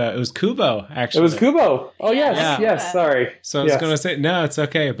watch, it was Kubo, actually. It was Kubo. Oh, yes. Yeah. Yes, sorry. So I was going to say, no, it's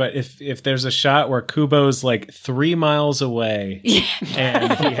okay. But if there's a shot where Kubo's like 3 miles away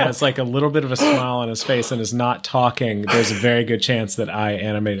and he has like a little bit of a smile on his face and is not talking, there's a very good chance that I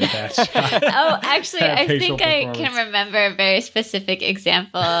animated that shot. Oh, actually, I think I can remember a very specific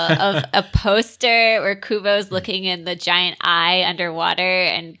example of a poster where Kubo's looking in the giant eye underwater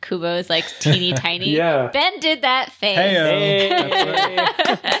and Kubo's like teeny tiny. Yeah. Ben did that face. Hey,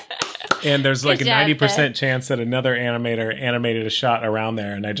 and there's like Good a job, 90% Ben. chance that another animator animated a shot around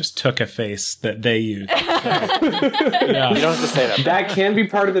there, and I just took a face that they used. Yeah. You don't have to say that. That can be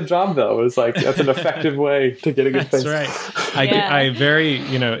part of the job, though. It's like that's an effective way to get a good face. That's right. I very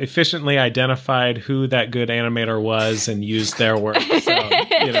efficiently identified who that good animator was and used their work. So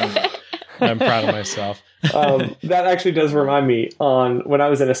I'm proud of myself. That actually does remind me on when I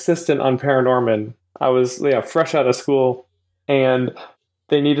was an assistant on Paranorman. I was fresh out of school, and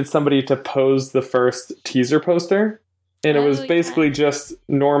they needed somebody to pose the first teaser poster, and it was basically just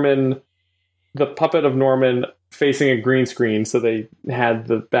Norman, the puppet of Norman, facing a green screen. So they had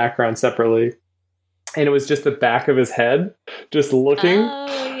the background separately, and it was just the back of his head, just looking.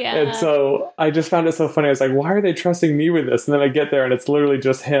 Oh, yeah. And so I just found it so funny. I was like, why are they trusting me with this? And then I get there and it's literally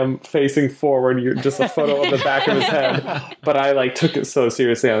just him facing forward. You're just a photo of the back of his head. But I like took it so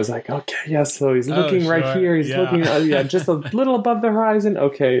seriously. I was like, okay, yes. So he's looking right here. He's looking, just a little above the horizon.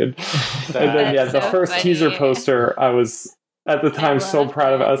 Okay. And then, the first teaser poster, I was at the time so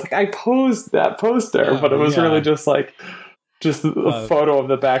proud of it. I was like, I posed that poster, but it was really just like, just a photo of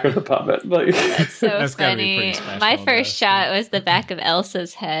the back of the puppet. Like, that's so funny. My first shot was the back of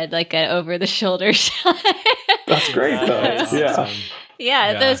Elsa's head, like an over-the-shoulder shot. That's great, though. That's yeah. awesome.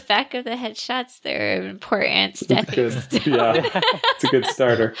 Yeah, those back of the head shots, they're important stepping stones. Yeah, it's a good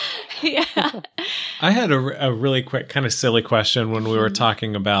starter. Yeah. I had a really quick kind of silly question when we were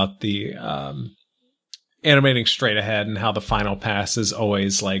talking about the animating straight ahead and how the final pass is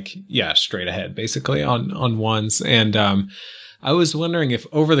always like, straight ahead, basically on ones. And I was wondering if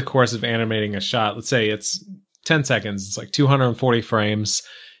over the course of animating a shot, let's say it's 10 seconds, it's like 240 frames.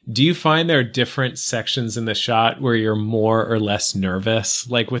 Do you find there are different sections in the shot where you're more or less nervous?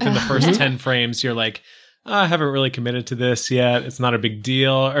 Like within the first 10 frames, you're like, I haven't really committed to this yet. It's not a big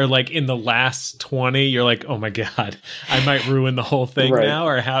deal. Or like in the last 20, you're like, oh my God, I might ruin the whole thing now.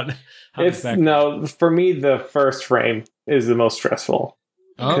 Or how for me, the first frame is the most stressful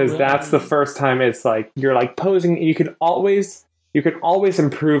because that's the first time it's like, you're like posing. You can always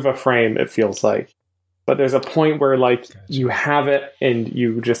improve a frame. It feels like. But there's a point where like you have it and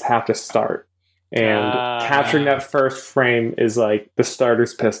you just have to start. And capturing that first frame is like the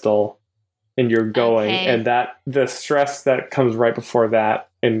starter's pistol and you're going. Okay. And that the stress that comes right before that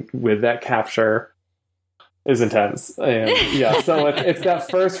and with that capture is intense. And so it's that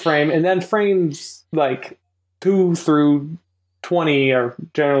first frame. And then frames like 2 through 20 are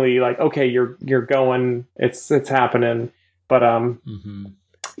generally like, okay, you're going, it's happening. But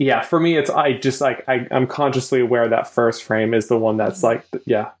for me, I'm consciously aware that first frame is the one that's like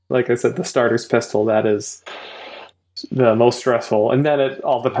I said, the starter's pistol. That is the most stressful. And then it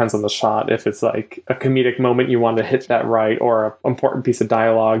all depends on the shot. If it's like a comedic moment, you want to hit that right, or an important piece of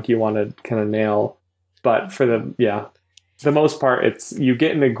dialogue you want to kind of nail. But for the most part, it's you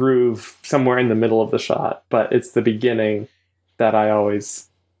get in a groove somewhere in the middle of the shot, but it's the beginning that I always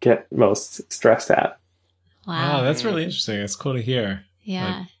get most stressed at. Wow, that's really interesting. It's cool to hear.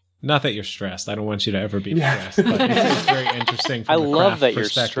 Yeah. Like, not that you're stressed. I don't want you to ever be stressed. But it's very interesting. From I love that you're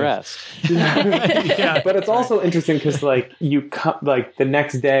perspective. stressed. But it's also interesting because like you like the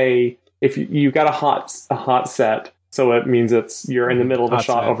next day, if you got a hot set So it means you're in the middle of the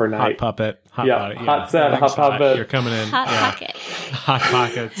shot overnight. Hot puppet. Hot set, hot puppet. You're coming in. Hot pocket. Hot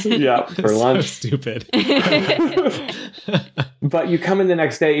pockets. Yeah, for lunch. So stupid. But you come in the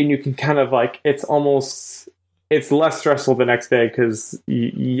next day and you can kind of like, it's less stressful the next day because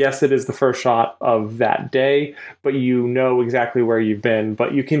yes, it is the first shot of that day, but you know exactly where you've been,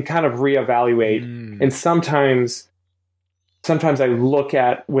 but you can kind of reevaluate. And sometimes I look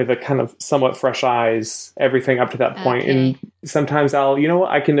at with a kind of somewhat fresh eyes everything up to that point. And sometimes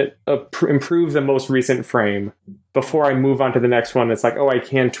I can improve the most recent frame before I move on to the next one. It's like, I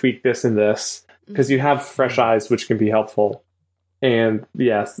can tweak this and this because you have fresh eyes, which can be helpful. And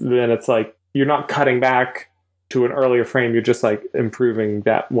yes, then it's like, you're not cutting back to an earlier frame. You're just like improving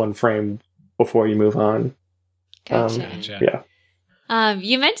that one frame before you move on. Gotcha. Yeah.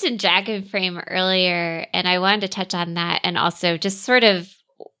 You mentioned Dragon Frame earlier, and I wanted to touch on that, and also just sort of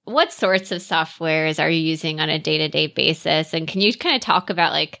what sorts of softwares are you using on a day-to-day basis, and can you kind of talk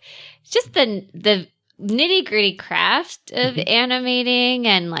about like just the nitty-gritty craft of animating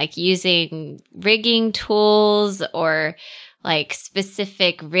and like using rigging tools or like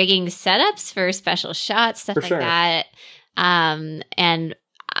specific rigging setups for special shots, stuff like that. And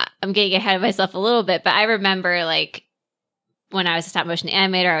I'm getting ahead of myself a little bit, but I remember like when I was a stop motion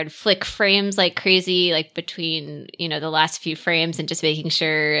animator, I would flick frames like crazy, like between, the last few frames and just making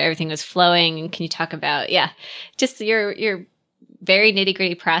sure everything was flowing. And can you talk about, just your very nitty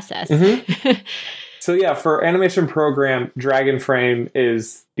gritty process? Mm-hmm. So yeah, for animation program, Dragon Frame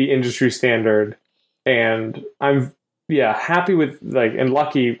is the industry standard. And I'm happy with and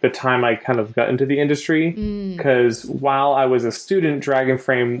lucky the time I kind of got into the industry, because while I was a student, Dragon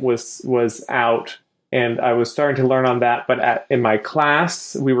Frame was out. And I was starting to learn on that, but in my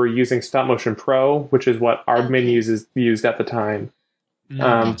class, we were using Stop Motion Pro, which is what Aardman used at the time.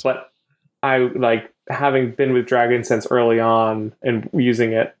 But I having been with Dragon since early on and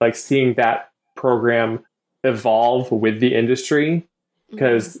using it, seeing that program evolve with the industry,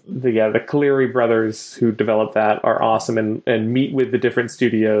 because the Cleary brothers who developed that are awesome and meet with the different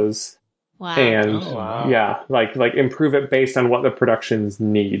studios. Wow. And improve it based on what the productions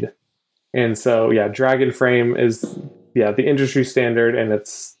need. And so, Dragon Frame is, the industry standard, and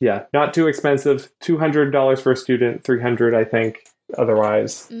it's, not too expensive. $200 for a student, $300, I think,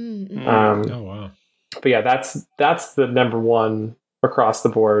 otherwise. Oh, wow. But that's the number one across the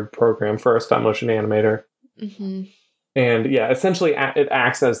board program for a stop motion animator. Mm-hmm. And essentially it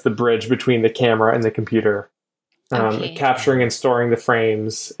acts as the bridge between the camera and the computer, capturing and storing the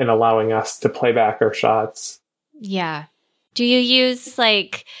frames and allowing us to play back our shots. Yeah. Do you use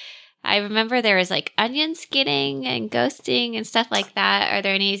I remember there was onion skinning and ghosting and stuff like that. Are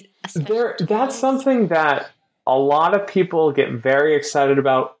there any? That's something that a lot of people get very excited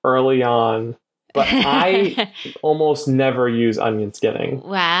about early on, but I almost never use onion skinning.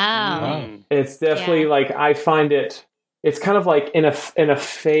 Wow. It's definitely I find it's kind of like in a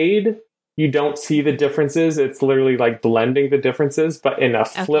fade, you don't see the differences. It's literally blending the differences, but in a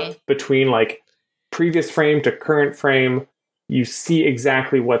flip between previous frame to current frame, you see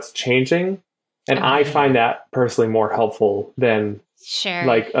exactly what's changing. And I find that personally more helpful than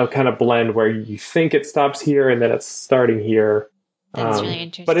a kind of blend where you think it stops here and then it's starting here. That's really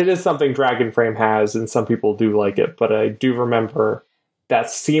interesting. But it is something Dragon Frame has, and some people do like it. But I do remember that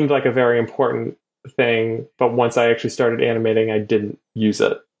seemed like a very important thing. But once I actually started animating, I didn't use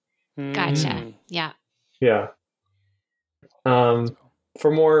it. Gotcha. Yeah. Yeah.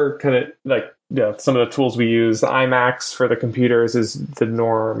 For more kind of some of the tools we use, IMAX for the computers is the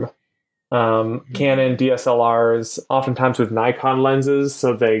norm. Canon DSLRs, oftentimes with Nikon lenses,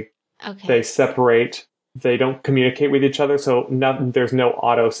 so they separate. They don't communicate with each other, so there's no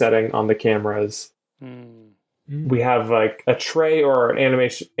auto setting on the cameras. We have a tray or an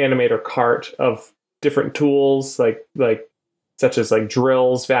animator cart of different tools, such as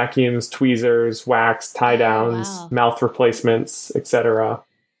drills, vacuums, tweezers, wax, tie downs, mouth replacements, etc.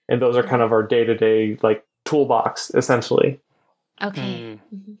 And those are kind of our day-to-day toolbox, essentially. Okay.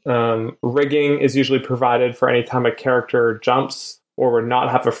 Rigging is usually provided for any time a character jumps or would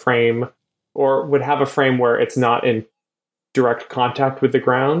not have a frame, or would have a frame where it's not in direct contact with the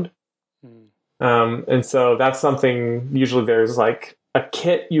ground. And so that's something, usually there's a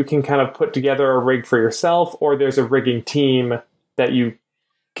kit you can kind of put together a rig for yourself, or there's a rigging team that you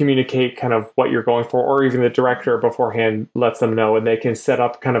communicate kind of what you're going for, or even the director beforehand lets them know, and they can set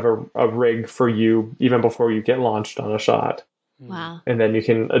up kind of a rig for you even before you get launched on a shot. Wow. And then you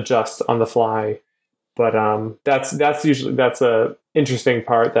can adjust on the fly. But that's a interesting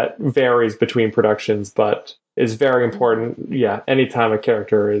part that varies between productions, but is very important. Yeah, anytime a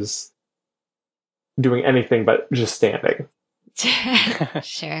character is doing anything but just standing.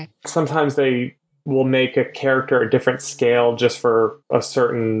 Sure. Sometimes they will make a character a different scale just for a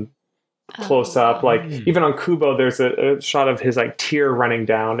certain close up. Like even on Kubo, there's a shot of his like tear running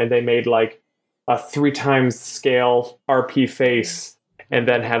down, and they made like a 3 times scale RP face, and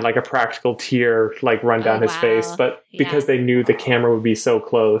then had like a practical tear like run down his face. But because they knew the camera would be so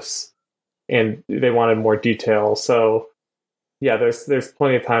close, and they wanted more detail, so yeah, there's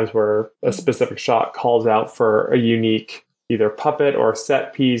plenty of times where a specific shot calls out for a unique either puppet or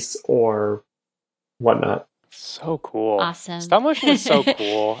set piece or whatnot. So cool. Awesome. Stop motion is so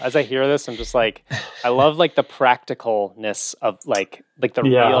cool. As I hear this, I'm just like, I love like the practicalness of like the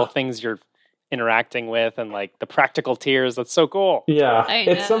real things you're interacting with, and like the practical tears. That's so cool. Yeah.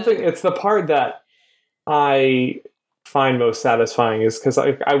 It's the part that I find most satisfying, is because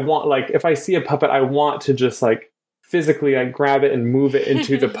I want, like, if I see a puppet, I want to just like physically I grab it and move it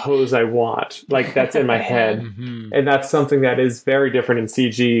into the pose I want. Like that's in my head. And that's something that is very different in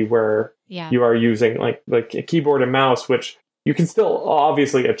CG, where you are using like a keyboard and mouse, which you can still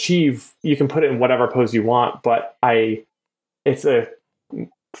obviously achieve. You can put it in whatever pose you want, but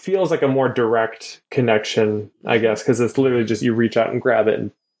feels like a more direct connection, I guess, because it's literally just you reach out and grab it and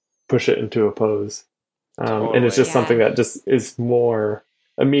push it into a pose. And it's just something that just is more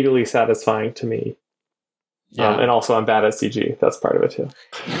immediately satisfying to me. And also I'm bad at CG. That's part of it too.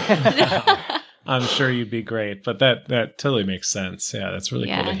 I'm sure you'd be great, but that totally makes sense. Yeah, that's really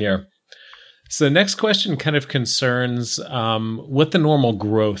cool to hear. So the next question kind of concerns what the normal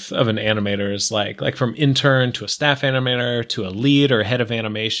growth of an animator is like from intern to a staff animator to a lead or head of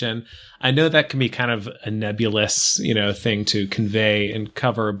animation. I know that can be kind of a nebulous, thing to convey and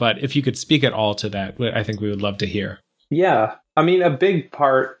cover, but if you could speak at all to that, I think we would love to hear. Yeah. I mean, a big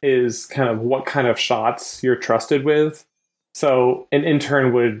part is kind of what kind of shots you're trusted with. So an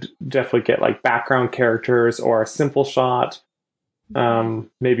intern would definitely get like background characters or a simple shot.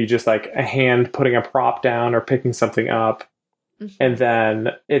 Maybe just like a hand putting a prop down or picking something up. And then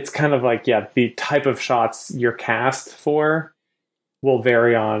it's kind of like, the type of shots you're cast for will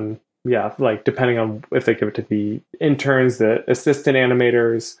vary on, like depending on if they give it to the interns, the assistant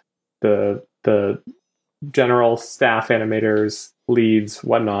animators, the general staff animators, leads,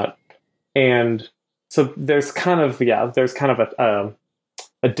 whatnot. And so there's kind of a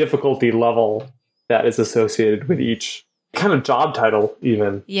difficulty level that is associated with each kind of job title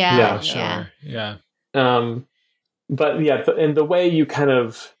even. Sure. But and the way you kind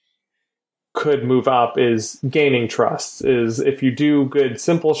of could move up is gaining trust. Is if you do good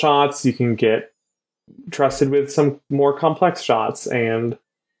simple shots, you can get trusted with some more complex shots, and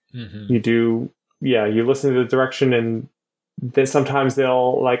you do you listen to the direction, and then sometimes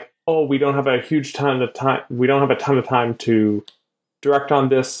they'll like, oh, we don't have a ton of time to direct on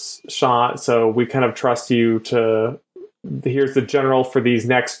this shot, so we kind of trust you to, here's the general for these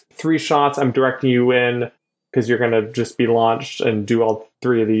next 3 shots I'm directing you in, because you're going to just be launched and do all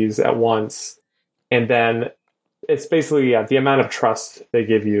 3 of these at once. And then it's basically the amount of trust they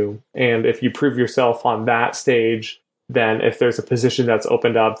give you, and if you prove yourself on that stage, then if there's a position that's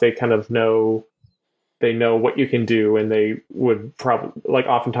opened up, they kind of know what you can do, and they would probably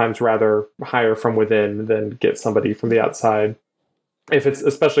oftentimes rather hire from within than get somebody from the outside.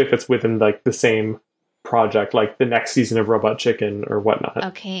 Especially if it's within like the same project, like the next season of Robot Chicken or whatnot.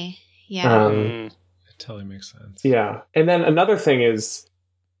 Okay. Yeah. It totally makes sense. Yeah. And then another thing is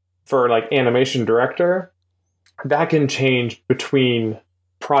for like animation director, that can change between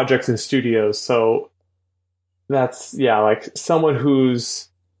projects and studios. So that's, like someone who's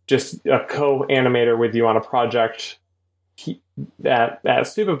just a co-animator with you on a project at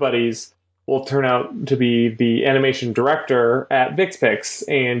Stupid Buddies will turn out to be the animation director at VixPix,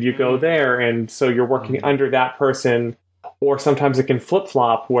 and you go there, and so you're working under that person. Or sometimes it can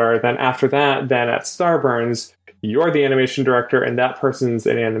flip-flop, where then after that, then at Starburns, you're the animation director and that person's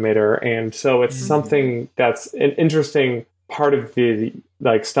an animator. And so it's something that's an interesting part of the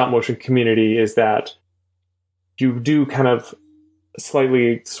like stop motion community, is that you do kind of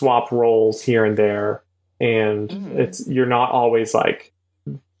slightly swap roles here and there, and you're not always like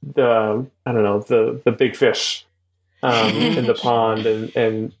the big fish in the pond,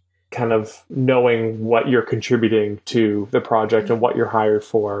 and kind of knowing what you're contributing to the project and what you're hired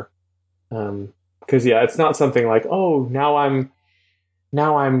for. Because it's not something like, oh, now I'm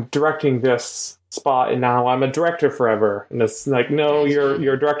directing this spot and now I'm a director forever. And it's like, no,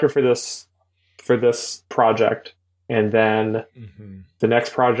 you're a director for this project. And then the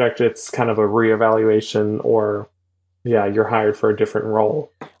next project, it's kind of a reevaluation, or you're hired for a different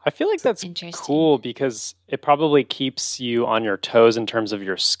role. I feel like that's cool because it probably keeps you on your toes in terms of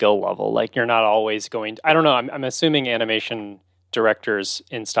your skill level. Like you're not always going to, I don't know, I'm assuming animation directors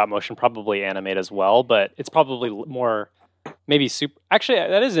in stop motion probably animate as well, but it's probably more maybe actually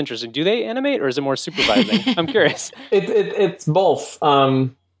that is interesting. Do they animate or is it more supervising? I'm curious. It's both.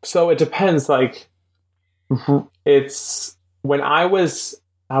 So it depends. Like it's when I was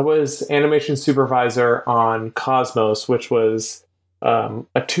animation supervisor on Cosmos, which was a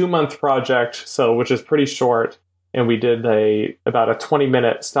 2-month project, which is pretty short, and we did about a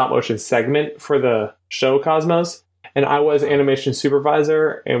 20-minute stop motion segment for the show Cosmos. And I was animation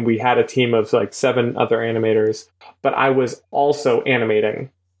supervisor, and we had a team of like 7 other animators, but I was also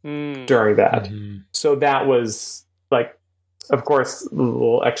animating during that. Mm-hmm. So that was like, of course, a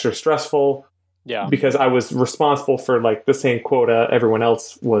little extra stressful. Yeah. Because I was responsible for like the same quota everyone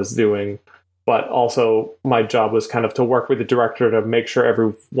else was doing. But also my job was kind of to work with the director to make sure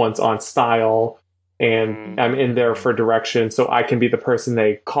everyone's on style. And I'm in there for direction. So I can be the person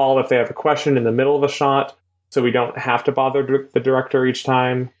they call if they have a question in the middle of a shot. So we don't have to bother the director each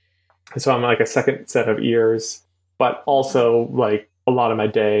time. So I'm like a second set of ears. But also like a lot of my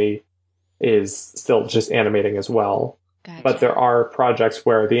day is still just animating as well. Gotcha. But there are projects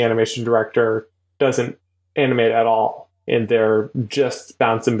where the animation director doesn't animate at all. And they're just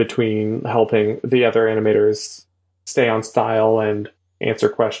bouncing between helping the other animators stay on style and answer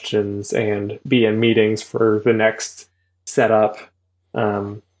questions and be in meetings for the next setup.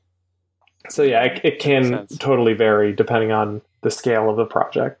 So yeah, it can totally vary depending on the scale of the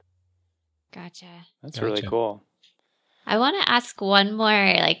project. Gotcha. That's really cool. I want to ask one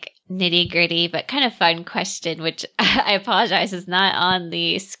more like nitty gritty, but kind of fun question, which I apologize is not on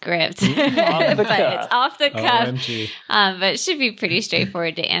the script, but it's off the cuff. But it should be pretty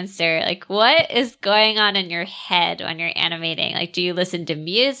straightforward to answer. Like, what is going on in your head when you're animating? Like, do you listen to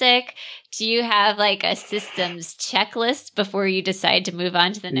music? Do you have like a systems checklist before you decide to move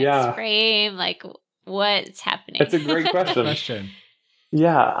on to the next frame? Like, what's happening? That's a great question.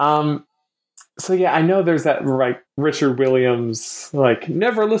 Yeah. So yeah, I know there's that like Richard Williams, like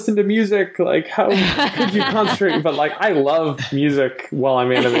never listen to music. Like how could you concentrate? But like I love music while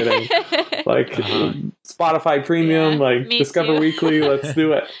I'm animating. Like Spotify Premium, like Discover Weekly, let's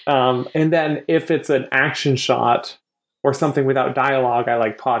do it. And then if it's an action shot or something without dialogue, I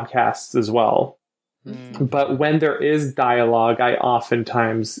like podcasts as well. But when there is dialogue, I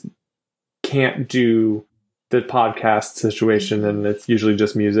oftentimes can't do the podcast situation, and it's usually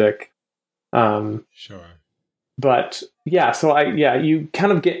just music. Sure. But yeah, so you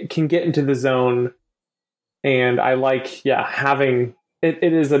kind of can get into the zone, and I like, having it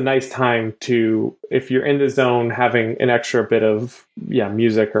is a nice time to, if you're in the zone, having an extra bit of,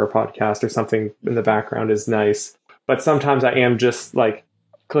 music or a podcast or something in the background is nice. But sometimes I am just like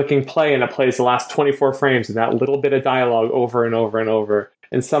clicking play and it plays the last 24 frames and that little bit of dialogue over and over and over.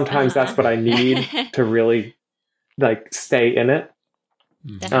 And sometimes that's what I need to really like stay in it.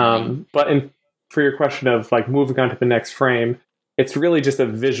 But for your question of like moving on to the next frame, it's really just a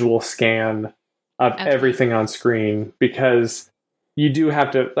visual scan of everything on screen, because you do have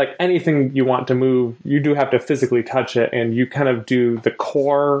to, like anything you want to move, you do have to physically touch it, and you kind of do the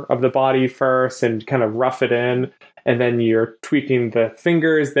core of the body first and kind of rough it in, and then you're tweaking the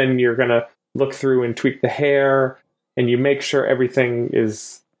fingers, then you're going to look through and tweak the hair, and you make sure everything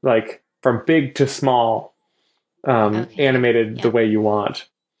is like from big to small animated the way you want.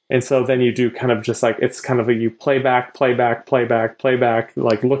 And so then you do kind of just like, it's kind of you play back, like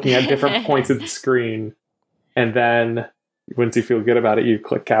looking at different points of the screen. And then once you feel good about it, you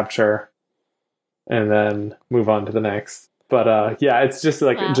click capture and then move on to the next. But it's just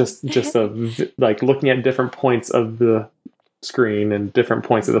like, just like looking at different points of the screen and different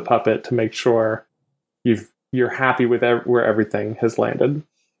points of the puppet to make sure you're happy with where everything has landed.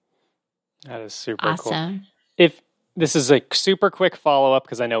 That is super cool. If this is a super quick follow-up,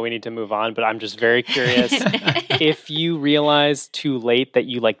 because I know we need to move on, but I'm just very curious. If you realize too late that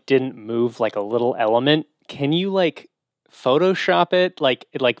you like didn't move like a little element, can you like Photoshop it like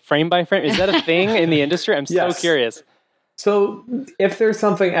frame by frame? Is that a thing in the industry? I'm so curious. So if there's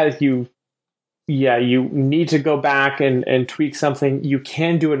something as you need to go back and tweak something, you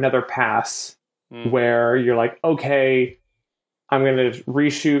can do another pass where you're like, okay, I'm going to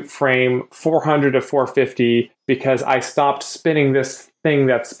reshoot frame 400 to 450 because I stopped spinning this thing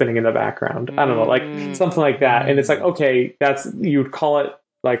that's spinning in the background. I don't know, like something like that. And it's like, okay, you'd call it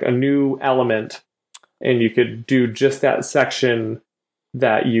like a new element, and you could do just that section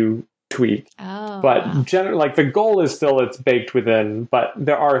that you tweak. Oh, But generally, like the goal is still it's baked within, but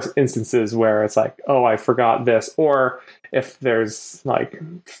there are instances where it's like, oh, I forgot this. Or if there's like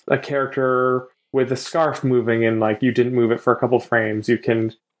a character with a scarf moving and like you didn't move it for a couple frames, you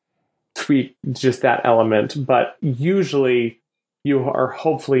can tweak just that element. But usually you are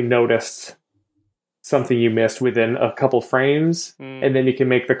hopefully noticed something you missed within a couple frames, and then you can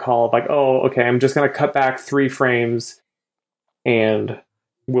make the call of like, oh, okay, I'm just going to cut back 3 frames and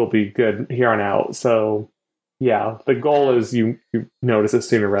we'll be good here on out. So yeah, the goal is you notice it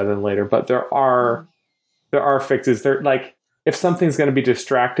sooner rather than later, but there are fixes. They're like, if something's going to be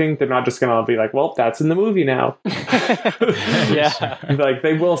distracting, they're not just going to be like, well, that's in the movie now. Yeah. Like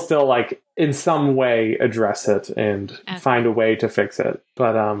they will still like in some way address it and find a way to fix it.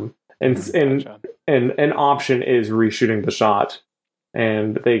 But an option is reshooting the shot,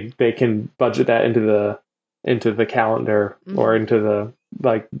 and they can budget that into the calendar or into the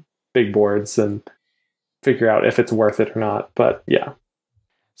like big boards and figure out if it's worth it or not. But yeah.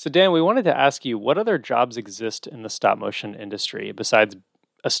 So Dan, we wanted to ask you, what other jobs exist in the stop motion industry besides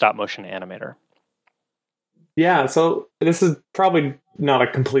a stop motion animator? Yeah, so this is probably not a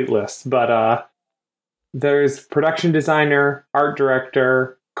complete list, but there's production designer, art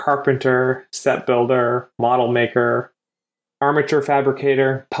director, carpenter, set builder, model maker, armature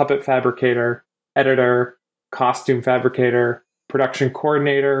fabricator, puppet fabricator, editor, costume fabricator, production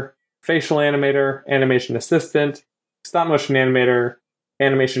coordinator, facial animator, animation assistant, stop motion animator,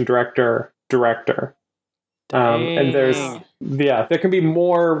 animation director. And there can be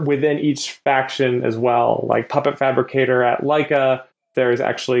more within each faction as well. Like puppet fabricator at Leica, there's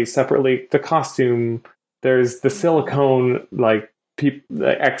actually separately the costume, there's the silicone like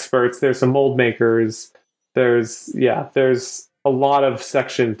experts, there's some mold makers, there's a lot of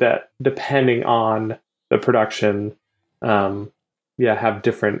sections that, depending on the production, have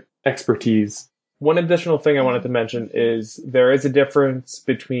different expertise. One additional thing I wanted to mention is there is a difference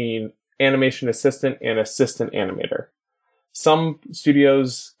between animation assistant and assistant animator. Some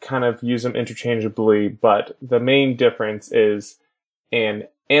studios kind of use them interchangeably, but the main difference is an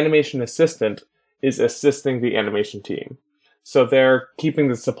animation assistant is assisting the animation team. So they're keeping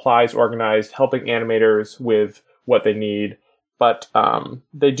the supplies organized, helping animators with what they need, but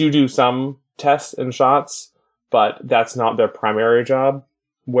they do some tests and shots, but that's not their primary job.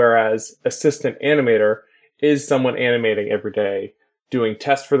 Whereas assistant animator is someone animating every day, doing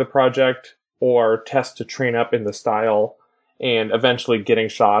tests for the project or tests to train up in the style and eventually getting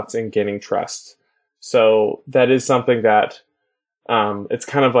shots and getting trust. So that is something that it's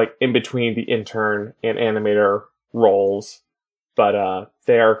kind of like in between the intern and animator roles, but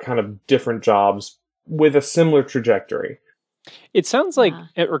they are kind of different jobs with a similar trajectory. It sounds like,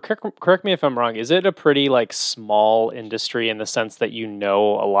 or correct me if I'm wrong, is it a pretty like small industry in the sense that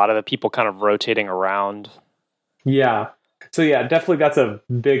a lot of the people kind of rotating around? Yeah. So yeah, definitely that's a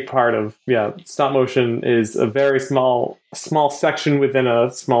big part of, stop motion is a very small section within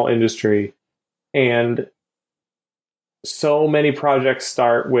a small industry. And so many projects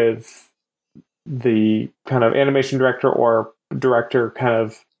start with the kind of animation director or director kind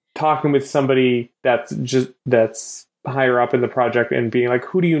of talking with somebody that's higher up in the project and being like,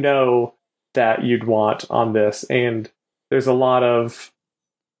 who do you know that you'd want on this? And there's a lot of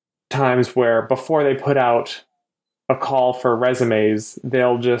times where before they put out a call for resumes,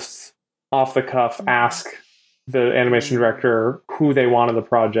 they'll just off the cuff ask the animation director who they want on the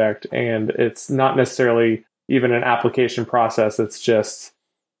project. And it's not necessarily even an application process. It's just,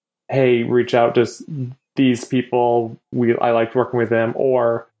 hey, reach out to these people. I liked working with them.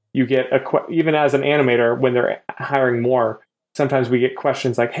 Or you get even as an animator, when they're hiring more, sometimes we get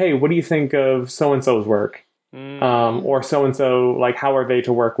questions like, hey, what do you think of so-and-so's work? Or so-and-so, like, how are they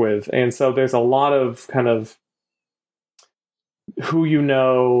to work with? And so there's a lot of kind of who you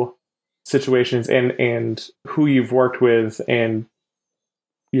know situations and who you've worked with. And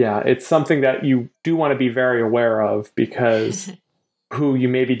it's something that you do want to be very aware of, because who you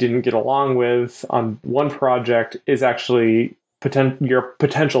maybe didn't get along with on one project is actually your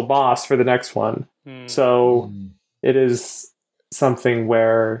potential boss for the next one. So it is something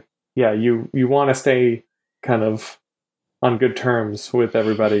where, you want to stay kind of on good terms with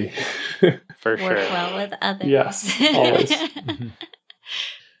everybody. For sure. Work well with others. Yes, always.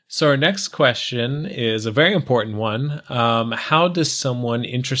 So our next question is a very important one. How does someone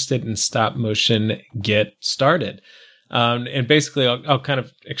interested in stop motion get started? And basically, I'll kind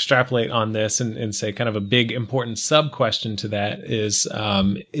of extrapolate on this and say kind of a big important sub question to that is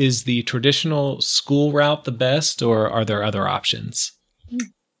the traditional school route the best, or are there other options?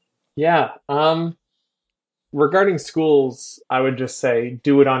 Yeah. regarding schools, I would just say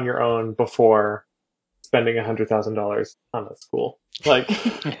do it on your own before spending $100,000 on a school. Like,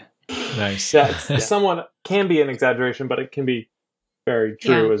 Nice. yeah, someone can be an exaggeration, but it can be very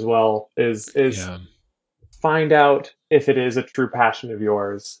true as well. Is find out if it is a true passion of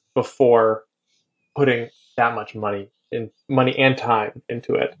yours before putting that much money and time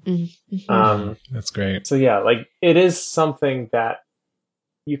into it. Mm-hmm. That's great. So yeah, like it is something that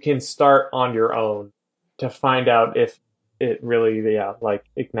you can start on your own to find out if it really, like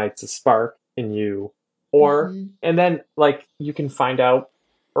ignites a spark in you, or and then like you can find out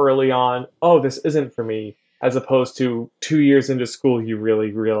early on, oh, this isn't for me, as opposed to 2 years into school you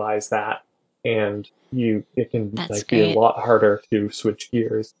really realize that, and it can be a lot harder to switch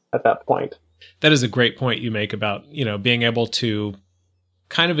gears at that point. That is a great point you make about, being able to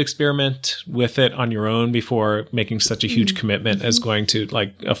kind of experiment with it on your own before making such a huge commitment as going to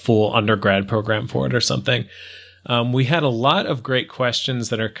like a full undergrad program for it or something. We had a lot of great questions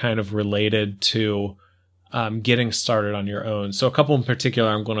that are kind of related to getting started on your own. So a couple in particular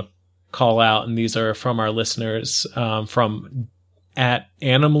I'm going to call out, and these are from our listeners from at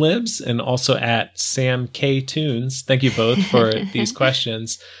AnimLibs and also at Sam K Tunes. Thank you both for these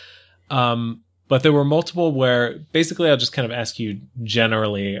questions. But there were multiple where basically I'll just kind of ask you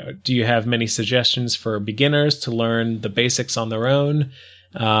generally, do you have many suggestions for beginners to learn the basics on their own?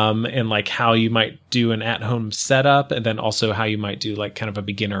 And like how you might do an at-home setup, and then also how you might do like kind of a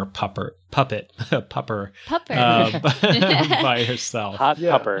beginner puppet by yourself. Hot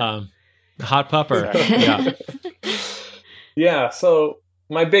pupper. Hot pupper. Yeah. Yeah. So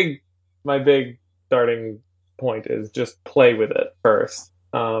my big starting point is just play with it first.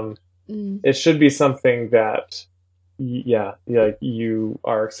 It should be something that, you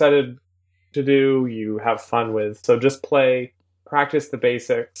are excited to do, you have fun with. So just play, practice the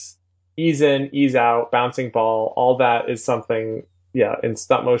basics, ease in, ease out, bouncing ball. All that is something, in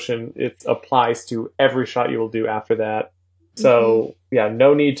stop motion, it applies to every shot you will do after that. So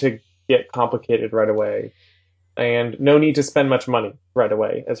no need to get complicated right away, and no need to spend much money right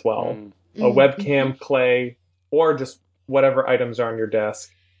away as well. A webcam, clay, or just whatever items are on your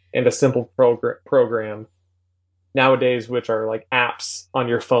desk, and a simple program nowadays, which are like apps on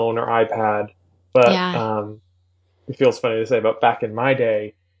your phone or iPad. But it feels funny to say, but back in my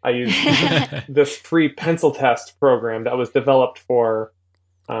day, I used this free pencil test program that was developed for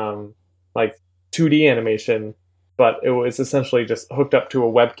like 2D animation, but it was essentially just hooked up to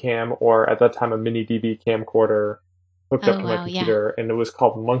a webcam, or at that time a mini DV camcorder hooked up to my computer, and it was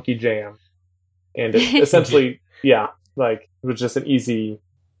called Monkey Jam. And it essentially, like it was just an easy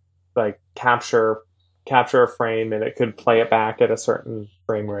like capture a frame, and it could play it back at a certain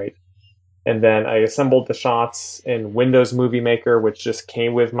frame rate. And then I assembled the shots in Windows Movie Maker, which just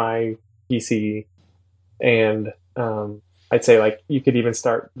came with my PC. And I'd say like you could even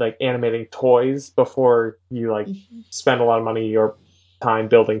start like animating toys before you like spend a lot of money or time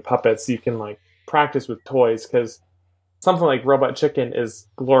building puppets. You can like practice with toys, because something like Robot Chicken is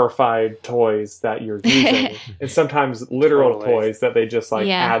glorified toys that you're using, and sometimes literal toys that they just like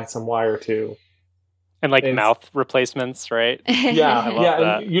add some wire to. And like mouth replacements, right?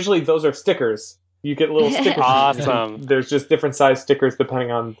 Yeah, and usually those are stickers. You get little stickers. Awesome. There's just different size stickers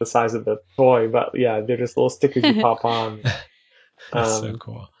depending on the size of the toy, but they're just little stickers you pop on. That's so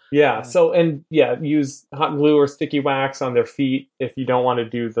cool. Yeah, so, and use hot glue or sticky wax on their feet if you don't want to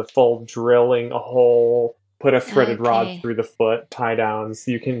do the full drilling a hole. Put a threaded rod through the foot, tie downs.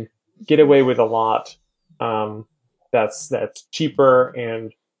 You can get away with a lot. That's cheaper,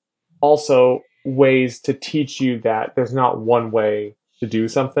 and also ways to teach you that there's not one way to do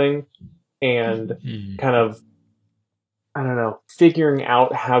something, and kind of, I don't know, figuring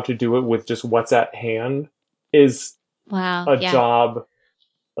out how to do it with just what's at hand is a job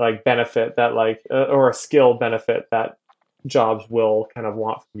like benefit that like, or a skill benefit that jobs will kind of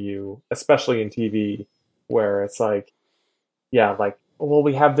want from you, especially in TV, where it's like, well,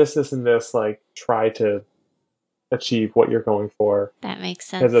 we have this, and this, like, try to achieve what you're going for. That makes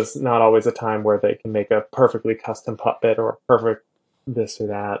sense. Because it's not always a time where they can make a perfectly custom puppet or a perfect this or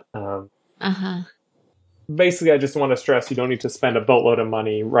that. Basically, I just want to stress you don't need to spend a boatload of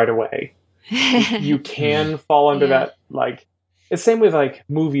money right away. You can fall under that, like, it's same with, like,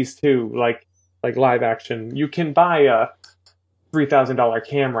 movies, too, like live action. You can buy a $3,000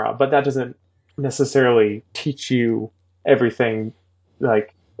 camera, but that doesn't necessarily teach you everything,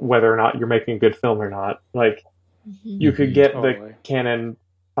 like whether or not you're making a good film or not. Like you could get the Canon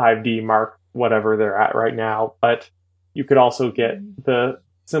 5D Mark whatever they're at right now, but you could also get the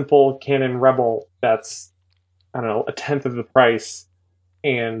simple Canon Rebel that's, I don't know, a tenth of the price,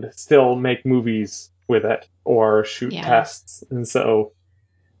 and still make movies with it or shoot Yeah. tests. And so,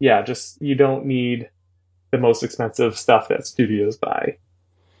 yeah, just you don't need the most expensive stuff that studios buy.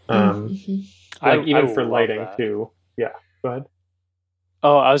 Mhm. Like even for love lighting that. too. Yeah, go ahead.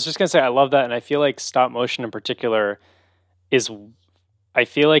 Oh, I was just gonna say I love that, and I feel like stop motion in particular I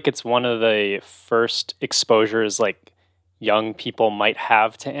feel like it's one of the first exposures like young people might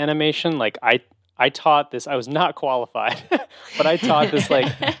have to animation. Like I taught this. I was not qualified, but I taught this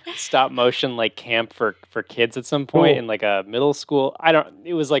like stop motion like camp for kids at some point Cool. in like a middle school.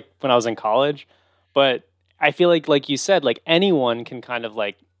 It was like when I was in college, but I feel like you said, like anyone can kind of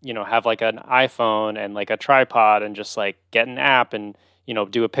like, have like an iPhone and like a tripod and just like get an app and,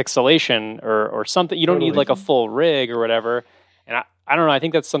 do a pixelation or something. You don't need Totally. like a full rig or whatever. And I don't know. I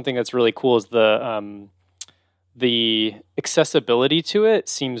think that's something that's really cool is the accessibility to it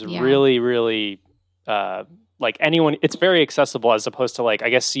seems Yeah. really, really like anyone. It's very accessible as opposed to like, I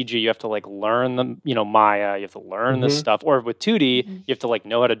guess CG, you have to like learn the, Maya, you have to learn this Mhm. stuff. Or with 2D, you have to like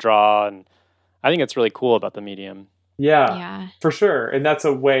know how to draw. And I think it's really cool about the medium. Yeah, Yeah. for sure. And that's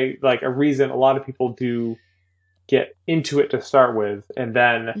a way, like a reason a lot of people do get into it to start with. And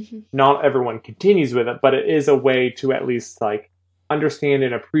then Mhm. not everyone continues with it, but it is a way to at least like understand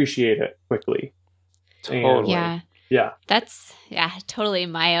and appreciate it quickly. Totally. Yeah. Yeah. That's totally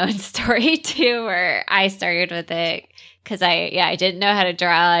my own story too, where I started with it because I didn't know how to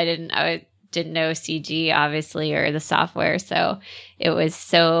draw. I didn't know CG obviously or the software, so it was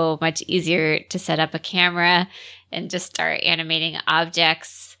so much easier to set up a camera and just start animating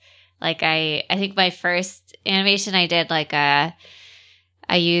objects. Like I think my first animation I did I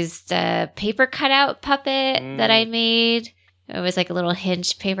used a paper cutout puppet that I made. It was like a little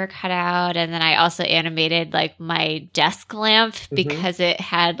hinge paper cutout. And then I also animated like my desk lamp because it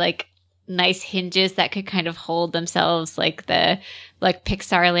had like nice hinges that could kind of hold themselves, like the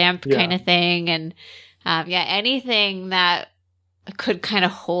Pixar lamp kind of thing. And anything that could kind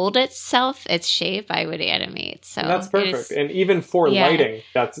of hold its shape, I would animate. So And that's perfect. And even for lighting,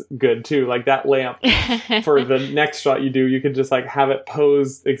 that's good too. Like that lamp for the next shot you do, you can just like have it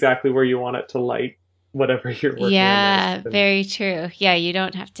pose exactly where you want it to light whatever you're working on. Very true. Yeah, you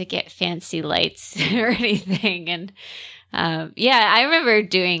don't have to get fancy lights or anything. And I remember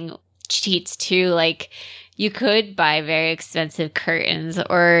doing cheats too. Like you could buy very expensive curtains,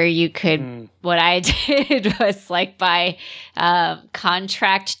 or you could, what I did was like buy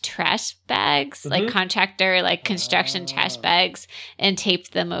contract trash bags, like contractor, like construction trash bags, and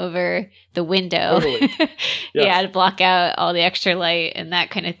tape them over the window. Totally. To block out all the extra light and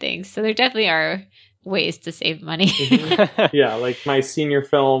that kind of thing. So there definitely are ways to save money. Yeah, like my senior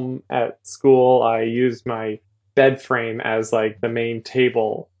film at school, I used my bed frame as like the main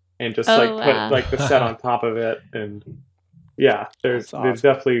table and just put like the set on top of it. And yeah, there's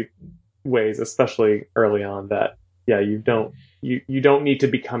definitely ways, especially early on, that you don't need to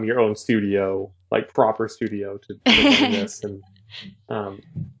become your own studio, like proper studio to do this. And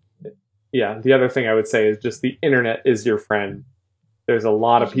the other thing I would say is just the internet is your friend. There's a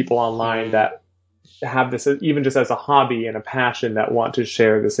lot of people online that have this even just as a hobby and a passion that want to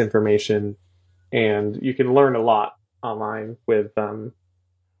share this information, and you can learn a lot online with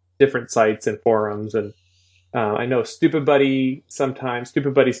different sites and forums. And I know Stupid Buddy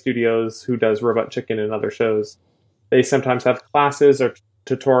Studios, who does Robot Chicken and other shows, they sometimes have classes or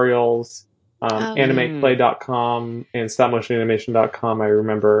tutorials. AnimatePlay.com and StopMotionAnimation.com I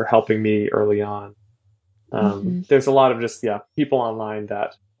remember helping me early on. There's a lot of just people online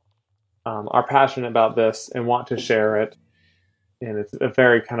that are passionate about this and want to share it, and it's a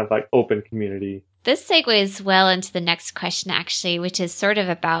very kind of like open community. This segues well into the next question, actually, which is sort of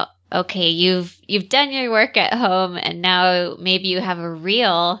about, okay, you've done your work at home, and now maybe you have a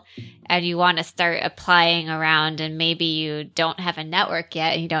reel and you want to start applying around, and maybe you don't have a network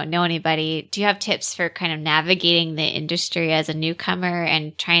yet and you don't know anybody. Do you have tips for kind of navigating the industry as a newcomer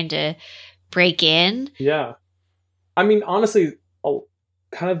and trying to break in? Yeah. I mean, honestly,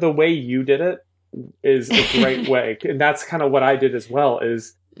 kind of the way you did it is a great way. And that's kind of what I did as well,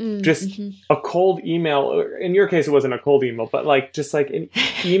 is just a cold email. In your case, it wasn't a cold email, but like just like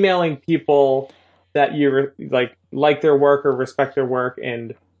emailing people that you like their work or respect their work.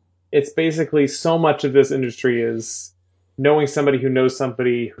 And it's basically so much of this industry is knowing somebody who knows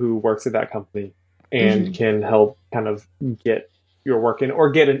somebody who works at that company and can help kind of get your work in, or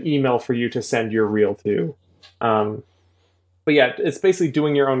get an email for you to send your reel to. But yeah, it's basically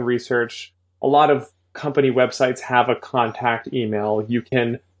doing your own research. A lot of company websites have a contact email. You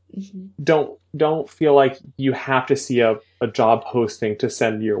can don't feel like you have to see a job posting to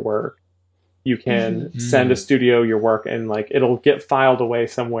send your work. You can send a studio your work, and like it'll get filed away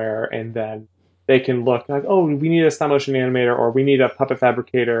somewhere, and then they can look like, oh, we need a stop motion animator or we need a puppet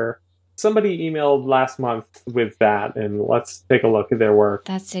fabricator. Somebody emailed last month with that, and let's take a look at their work.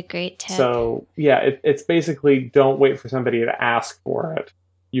 That's a great tip. So yeah, it's basically don't wait for somebody to ask for it.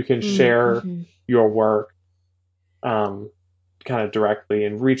 You can share your work kind of directly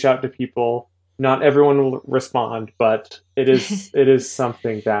and reach out to people. Not everyone will respond, but it is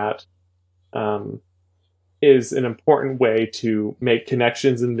something that is an important way to make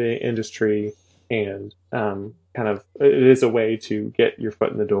connections in the industry, and it is a way to get your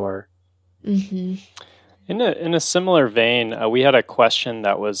foot in the door. Mm-hmm. In a similar vein, we had a question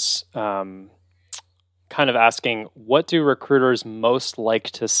that was kind of asking, what do recruiters most like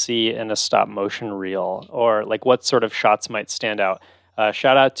to see in a stop motion reel, or like what sort of shots might stand out?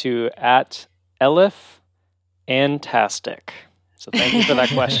 Shout out to @ElifAntastic. So thank you for that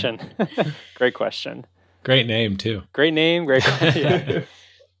question. Great question. Great name too. Great name. Great. Yeah.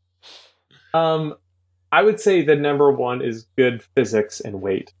 I would say the number one is good physics and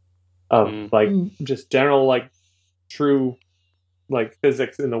weight of just general, like true, like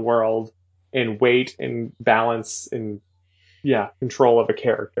physics in the world, and weight and balance and control of a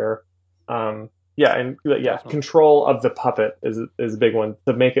character. Control of the puppet is a big one,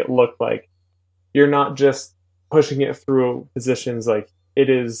 to make it look like you're not just pushing it through positions, like it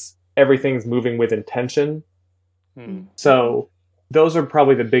is, everything's moving with intention. So those are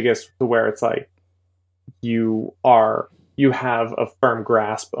probably the biggest, to where it's like you have a firm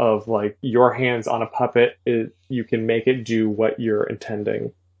grasp of like your hands on a puppet, you can make it do what you're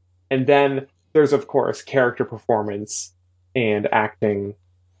intending. And then there's, of course, character performance and acting.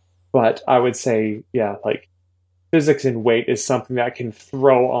 But I would say, like physics and weight is something that can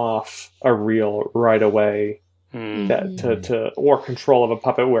throw off a reel right away. Or control of a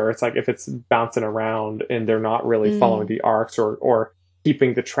puppet, where it's like if it's bouncing around and they're not really following the arcs or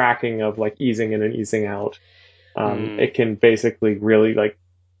keeping the tracking of like easing in and easing out, it can basically really like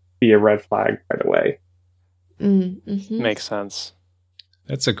be a red flag right away. Makes sense.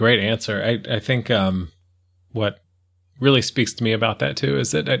 That's a great answer. I think what really speaks to me about that too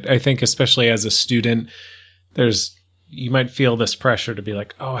is that I think, especially as a student, you might feel this pressure to be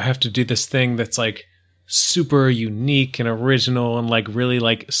like, oh, I have to do this thing that's like super unique and original and like really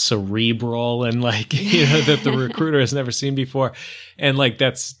like cerebral and like, that the recruiter has never seen before. And like,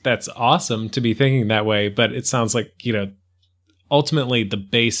 that's awesome to be thinking that way. But it sounds like, ultimately the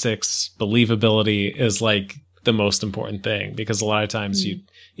basics, believability is like the most important thing, because a lot of times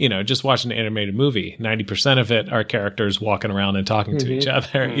just watch an animated movie, 90% of it are characters walking around and talking to each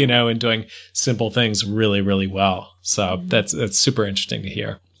other, and doing simple things really, really well. So that's super interesting to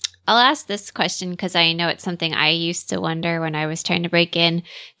hear. I'll ask this question because I know it's something I used to wonder when I was trying to break in.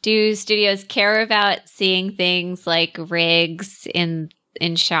 Do studios care about seeing things like rigs in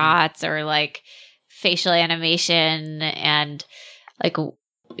shots, or like facial animation, and like,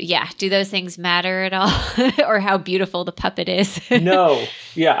 do those things matter at all? Or how beautiful the puppet is? No.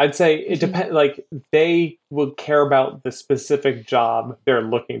 Yeah, I'd say it depends. Like, they will care about the specific job they're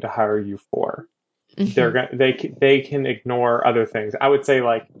looking to hire you for. They can ignore other things. I would say,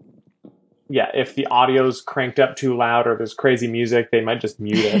 like, if the audio's cranked up too loud or there's crazy music, they might just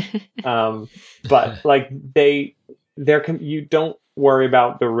mute it. But like you don't worry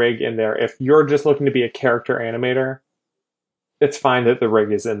about the rig in there. If you're just looking to be a character animator, it's fine that the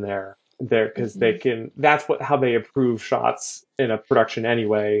rig is in there because they can. That's how they approve shots in a production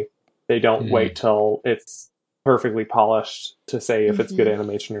anyway. They don't wait till it's perfectly polished to say if it's good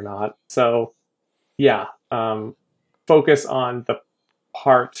animation or not. So focus on the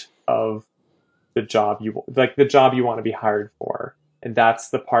part of the job you want to be hired for, and that's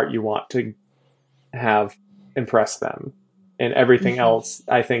the part you want to have impress them. And everything else,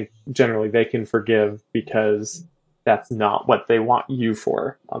 I think generally they can forgive, because that's not what they want you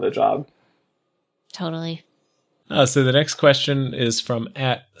for on the job. Totally. So the next question is from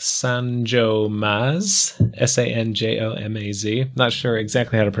 @Sanjomaz, SANJOMAZ. Not sure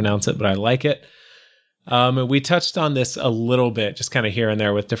exactly how to pronounce it, but I like it. We touched on this a little bit, just kind of here and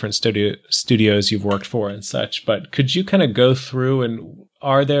there with different studios you've worked for and such, but could you kind of go through, and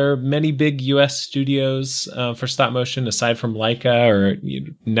are there many big US studios for stop motion aside from Laika or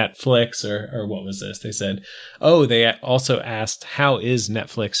Netflix or what was this? They said, they also asked, how is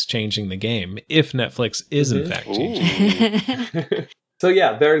Netflix changing the game, if Netflix is in fact changing? So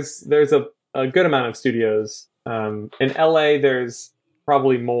there's a good amount of studios. In LA, there's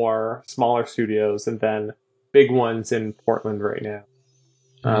probably more smaller studios, and then big ones in Portland right now.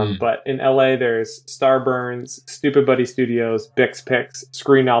 But in LA, there's Starburns, Stupid Buddy Studios, BixPix,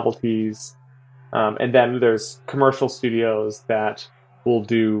 Screen Novelties, and then there's commercial studios that will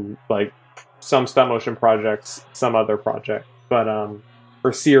do like some stop motion projects, some other projects. But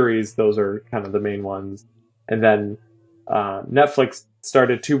for series, those are kind of the main ones. And then Netflix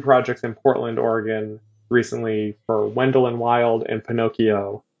started 2 projects in Portland, Oregon recently for Wendell and Wild and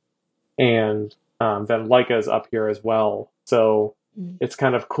Pinocchio. And then Leica is up here as well. So it's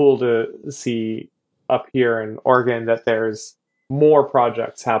kind of cool to see up here in Oregon that there's more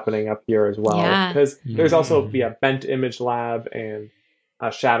projects happening up here as well. Because there's also Bent Image Lab and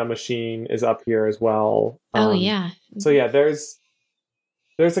Shadow Machine is up here as well. So yeah, there's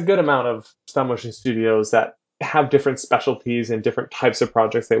a good amount of stop motion studios that have different specialties and different types of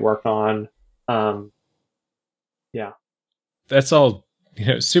projects they work on. That's all,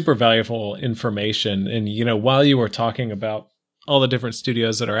 super valuable information. And, while you were talking about all the different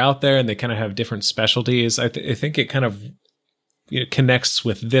studios that are out there and they kind of have different specialties, I think it kind of connects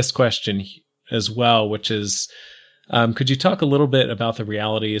with this question as well, which is, could you talk a little bit about the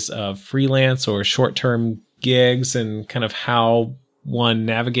realities of freelance or short-term gigs and kind of how one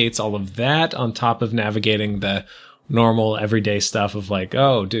navigates all of that on top of navigating the normal everyday stuff of like,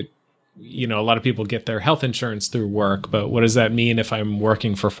 a lot of people get their health insurance through work, but what does that mean if I'm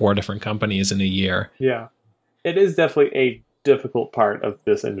working for 4 different companies in a year? Yeah, it is definitely a difficult part of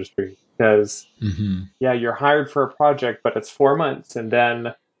this industry because, you're hired for a project, but it's 4 months and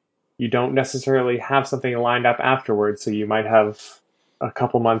then you don't necessarily have something lined up afterwards. So you might have a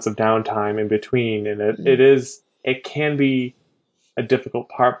couple months of downtime in between. And it can be a difficult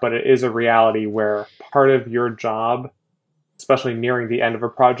part, but it is a reality where part of your job, especially nearing the end of a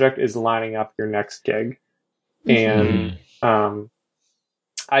project, is lining up your next gig. And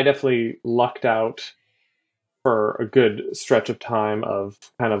I definitely lucked out for a good stretch of time of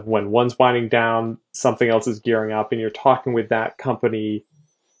kind of when one's winding down, something else is gearing up, and you're talking with that company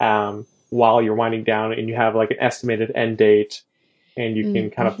while you're winding down, and you have like an estimated end date, and you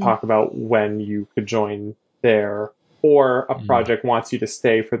can kind of talk about when you could join there. Or a project wants you to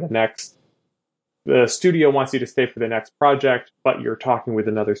stay for the studio wants you to stay for the next project, but you're talking with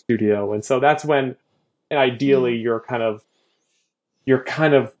another studio. And so that's when, and ideally you're kind of your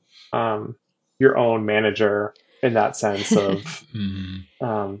own manager in that sense of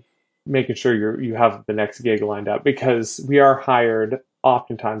making sure you have the next gig lined up, because we are hired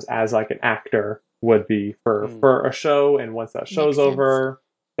oftentimes as like an actor would be for a show. And once that show's over,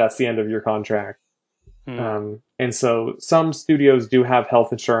 that's the end of your contract. And so some studios do have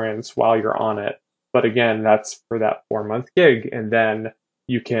health insurance while you're on it. But again, that's for that 4-month gig. And then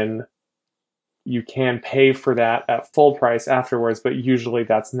you can pay for that at full price afterwards. But usually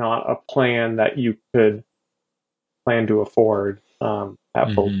that's not a plan that you could plan to afford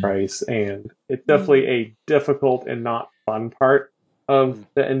at full price. And it's definitely a difficult and not fun part of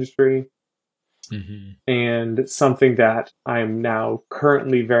the industry. And something that I'm now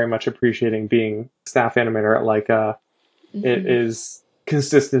currently very much appreciating being staff animator at Leica. It is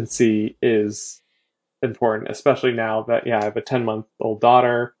consistency is important, especially now that I have a 10-month-old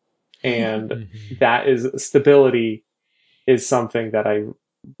daughter, and that is stability is something that I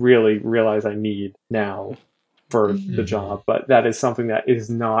really realize I need now for the job, but that is something that is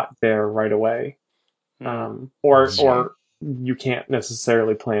not there right away, or you can't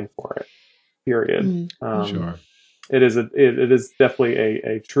necessarily plan for it. Period. It is definitely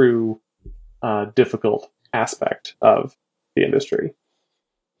a true difficult aspect of the industry.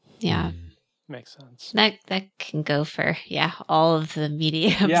 Yeah. Makes sense. That can go for all of the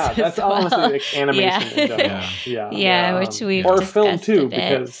mediums. Yeah, that's honestly like animation in general. Which we've or film too,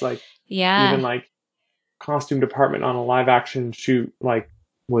 because even like costume department on a live action shoot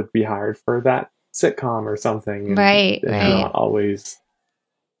would be hired for that sitcom or something. And right.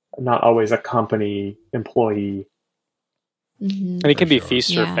 Not always a company employee. And it can be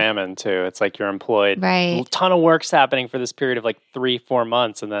feast or famine too. It's like you're employed. Right. A ton of work's happening for this period of 3-4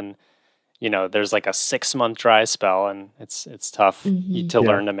 months, and then there's like a 6-month dry spell, and it's tough to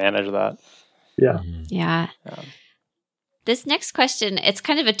learn to manage that. Yeah. This next question, it's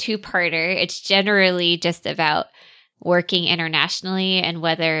kind of a 2-parter. It's generally just about working internationally and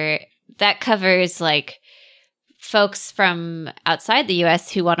whether that covers folks from outside the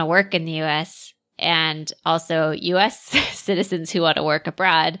U.S. who want to work in the U.S. and also U.S. citizens who want to work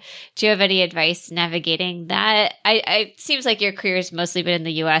abroad. Do you have any advice navigating that? It seems like your career has mostly been in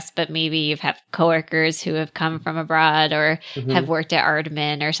the U.S., but maybe you've had coworkers who have come from abroad or have worked at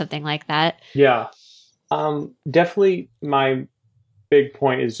Aardman or something like that. Yeah. Definitely my big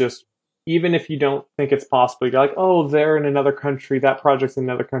point is just, even if you don't think it's possible, you're like, oh, they're in another country, that project's in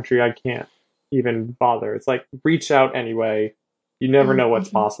another country, I can't even bother. It's reach out anyway. You never know what's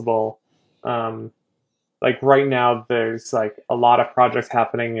possible. like right now there's like a lot of projects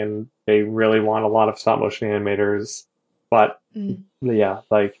happening and they really want a lot of stop motion animators, but yeah,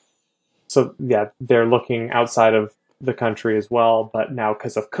 like, so yeah, they're looking outside of the country as well, but now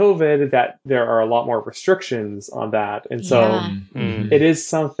because of COVID, that there are a lot more restrictions on that, and so it is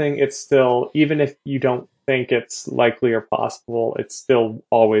something. It's still, even if you don't think it's likely or possible, it's still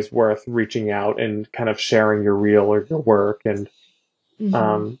always worth reaching out and kind of sharing your reel or your work. And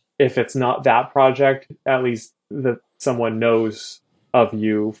if it's not that project, at least that someone knows of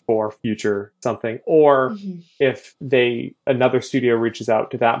you for future something. Or if another studio reaches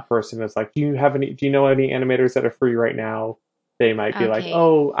out to that person, it's like, do you know any animators that are free right now? They might be like,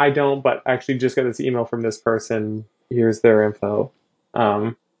 oh, I don't, but I actually just got this email from this person. Here's their info.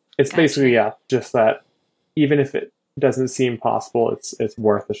 It's basically, just that even if it doesn't seem possible, it's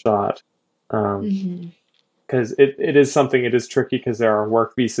worth a shot. Because it is something, it is tricky because there are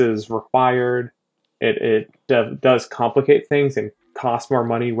work visas required. It does complicate things and cost more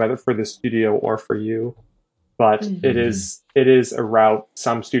money, whether for the studio or for you. But it is a route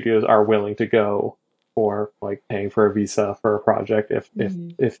some studios are willing to go for, like paying for a visa for a project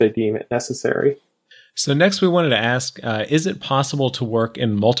if they deem it necessary. So next we wanted to ask, is it possible to work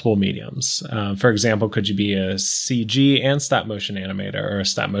in multiple mediums? For example, could you be a CG and stop motion animator, or a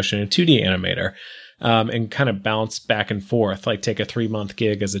stop motion and 2D animator? And kind of bounce back and forth, like take a 3-month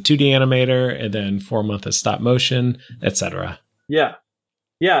gig as a 2D animator and then 4 months as stop motion, etc. Yeah,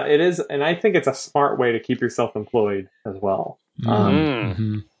 it is, and I think it's a smart way to keep yourself employed as well.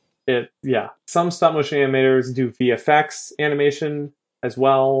 Some stop motion animators do VFX animation as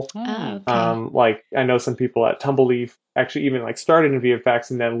well. Like I know some people at Tumbleleaf actually even like started in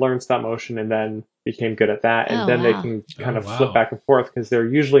VFX and then learned stop motion and then became good at that, and then they can kind of flip back and forth because they're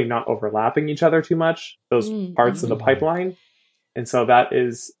usually not overlapping each other too much, those parts of the pipeline. And so that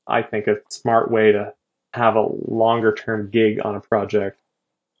is, I think, a smart way to have a longer term gig on a project.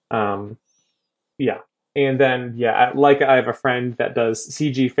 And then like I have a friend that does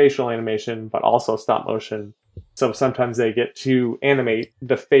CG facial animation but also stop motion, so sometimes they get to animate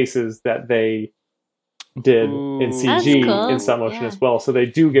the faces that they did in CG in stop motion as well, so they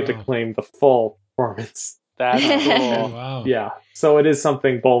do get to claim the full performance. That's cool. Wow. Yeah, so it is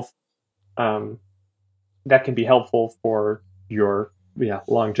something both that can be helpful for your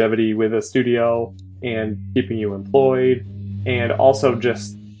longevity with a studio and keeping you employed, and also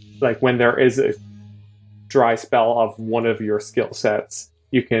just like when there is a dry spell of one of your skill sets,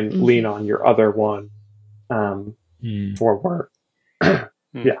 you can lean on your other one for work.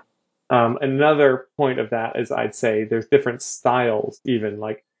 Another point of that is, I'd say there's different styles. Even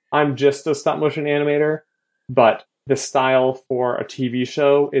like I'm just a stop motion animator, but the style for a TV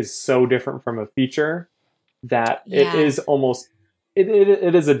show is so different from a feature that it is almost it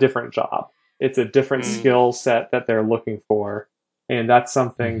is a different job. It's a different skill set that they're looking for, and that's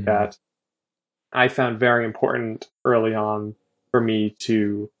something that I found very important early on for me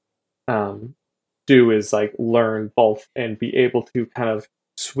to do, is like learn both and be able to kind of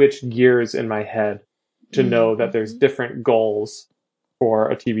switch gears in my head to know that there's different goals for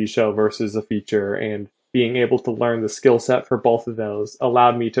a TV show versus a feature, and being able to learn the skill set for both of those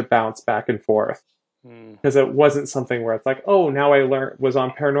allowed me to bounce back and forth. Because it wasn't something where it's like, oh, now I was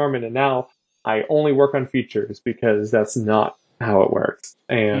on Paranorman and now I only work on features, because that's not how it works.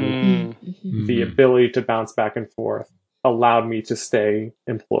 And the ability to bounce back and forth allowed me to stay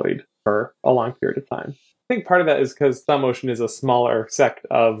employed for a long period of time. I think part of that is because stop motion is a smaller sect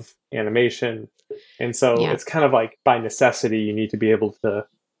of animation. And so it's kind of like by necessity, you need to be able to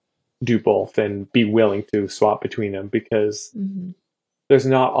do both and be willing to swap between them, because there's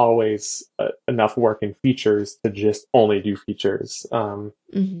not always enough work in features to just only do features.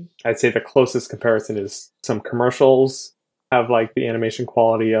 I'd say the closest comparison is some commercials have like the animation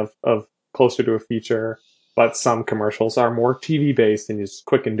quality of closer to a feature, but some commercials are more TV based and just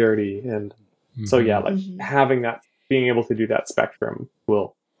quick and dirty. And so having that, being able to do that spectrum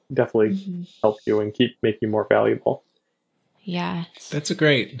will definitely help you and make you more valuable. Yeah.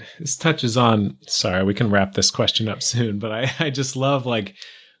 This touches on, sorry, we can wrap this question up soon, but I just love like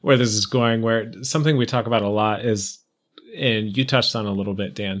where this is going, where something we talk about a lot is, and you touched on a little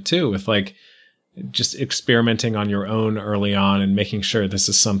bit, Dan, too, with like just experimenting on your own early on and making sure this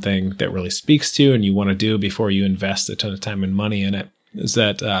is something that really speaks to you and you want to do before you invest a ton of time and money in it, is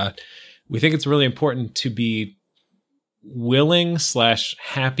that we think it's really important to be willing /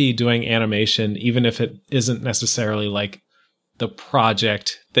 happy doing animation, even if it isn't necessarily like the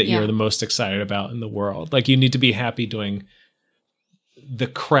project that you're the most excited about in the world. Like you need to be happy doing the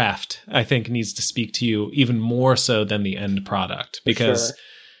craft. I think needs to speak to you even more so than the end product, because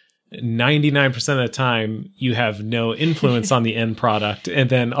 99% of the time you have no influence on the end product. And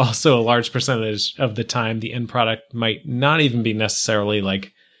then also a large percentage of the time, the end product might not even be necessarily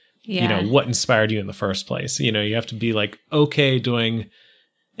like, you know, what inspired you in the first place. You know, you have to be like, okay, doing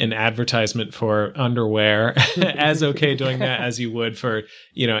an advertisement for underwear as okay doing that as you would for,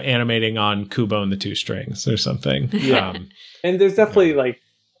 you know, animating on Kubo and the Two Strings or something. Yeah. And there's definitely like,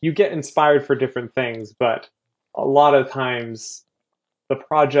 you get inspired for different things, but a lot of times the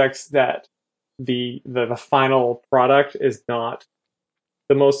projects that the final product is not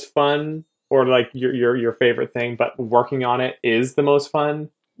the most fun or like your favorite thing, but working on it is the most fun.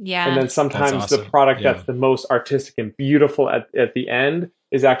 Yeah. And then sometimes awesome. the product that's the most artistic and beautiful at the end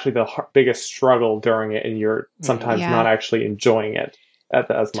is actually the biggest struggle during it, and you're sometimes not actually enjoying it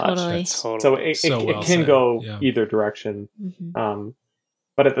as much. Totally. So it can go either direction.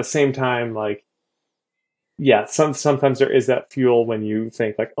 But at the same time, like, sometimes there is that fuel when you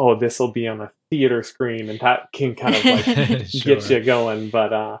think like, oh, this will be on a theater screen, and that can kind of like get you going.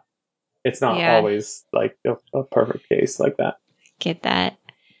 But it's not always like a perfect case like that. Get that.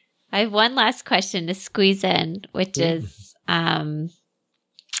 I have one last question to squeeze in, which is,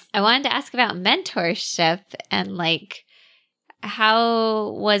 I wanted to ask about mentorship and like,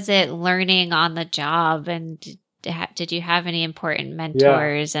 how was it learning on the job, and did you have any important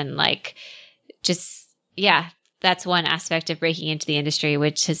mentors and like, just, that's one aspect of breaking into the industry,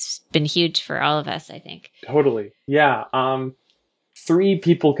 which has been huge for all of us, I think. Totally. Yeah. 3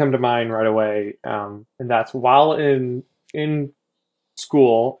 people come to mind right away. And that's while in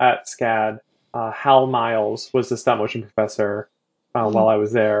school at SCAD, Hal Miles was the stop motion professor while I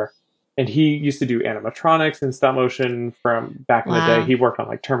was there. And he used to do animatronics and stop motion from back in the day. He worked on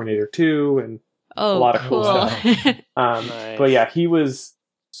like Terminator 2 and a lot of cool stuff. Nice. But yeah, he was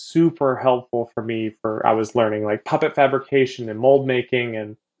super helpful for me I was learning like puppet fabrication and mold making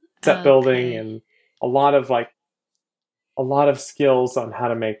and set building and a lot of skills on how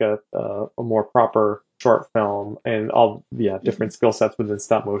to make a more proper short film and all different skill sets within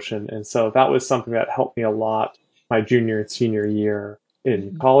stop motion. And so that was something that helped me a lot my junior and senior year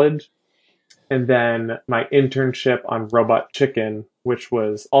in college. And then my internship on Robot Chicken, which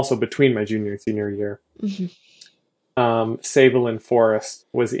was also between my junior and senior year. Sable Forrest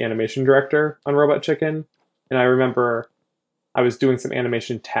was the animation director on Robot Chicken. And I remember I was doing some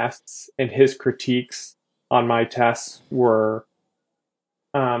animation tests, and his critiques on my tests were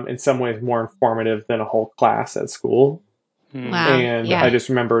in some ways more informative than a whole class at school. Wow. And I just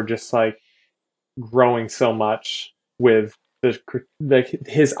remember just like growing so much with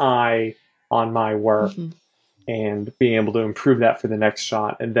his eye on my work and being able to improve that for the next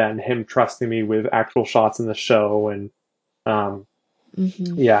shot, and then him trusting me with actual shots in the show. And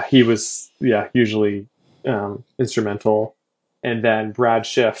he was hugely instrumental. And then Brad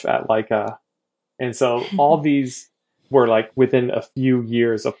Schiff at Leica. And so all these were like within a few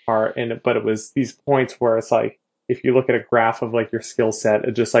years apart, but it was these points where it's like, if you look at a graph of like your skill set,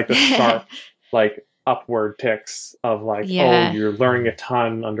 it's just like the sharp like upward ticks of like, oh, you're learning a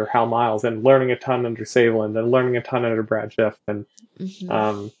ton under Hal Miles and learning a ton under Sable and then learning a ton under Brad Schiff. And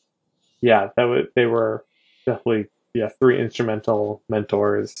they were definitely 3 instrumental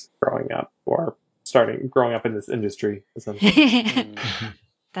mentors growing up in this industry.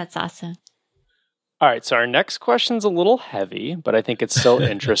 That's awesome. All right, so our next question's a little heavy, but I think it's still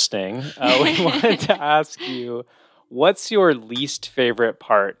interesting. We wanted to ask you, what's your least favorite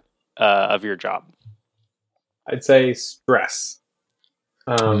part of your job? I'd say stress.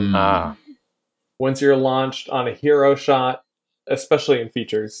 Once you're launched on a hero shot, especially in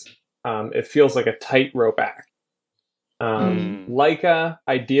features, it feels like a tightrope act. Leica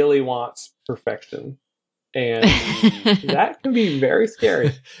ideally wants perfection. And that can be very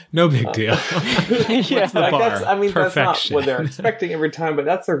scary. No big deal. What's the bar? That's not what they're expecting every time, but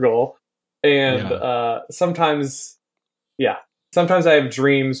that's their goal. And sometimes I have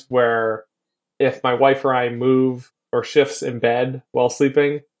dreams where if my wife or I move or shifts in bed while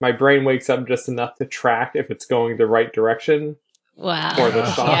sleeping, my brain wakes up just enough to track if it's going the right direction. Wow. Or the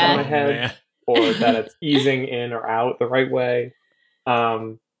shot on my head. Or that it's easing in or out the right way.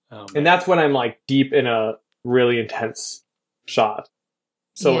 And that's when I'm like deep in a really intense shot.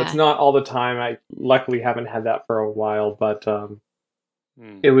 So it's not all the time. I luckily haven't had that for a while, but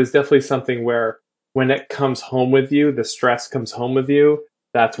it was definitely something where when it comes home with you, the stress comes home with you.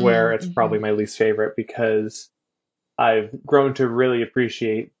 That's where it's probably my least favorite, because I've grown to really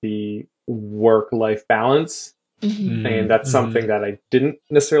appreciate the work-life balance. And that's something that I didn't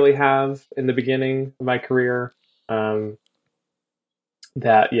necessarily have in the beginning of my career.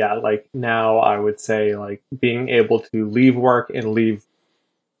 Like now I would say like being able to leave work and leave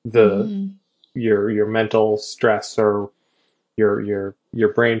the your mental stress or your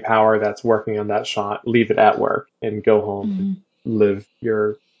brain power that's working on that shot, leave it at work and go home and live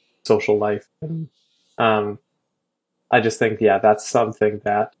your social life. And I just think, that's something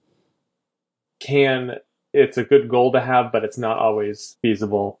that it's a good goal to have, but it's not always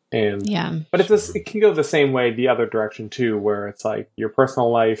feasible. And but it can go the same way the other direction too, where it's like your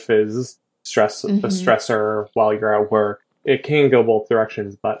personal life is a stressor while you're at work. It can go both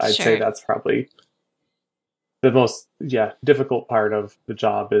directions, but I'd say that's probably the most difficult part of the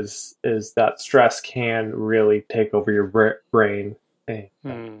job is that stress can really take over your brain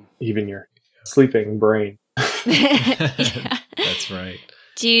and even your sleeping brain. That's right.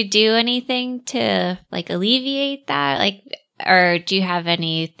 Do you do anything to like alleviate that? Like, or do you have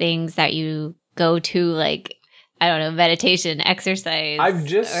any things that you go to, like, I don't know, meditation, exercise? I've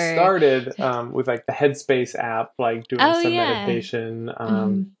just started with like the Headspace app, like doing some meditation.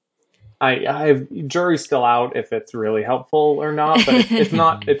 Jury's still out if it's really helpful or not, but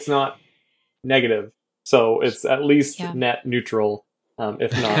it's not negative. So it's at least net neutral,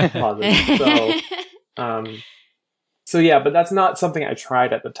 if not positive. So but that's not something I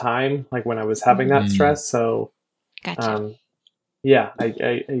tried at the time, like when I was having that stress. So, gotcha.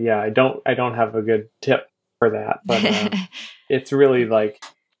 I don't have a good tip for that, but it's really like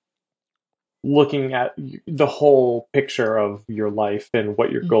looking at the whole picture of your life and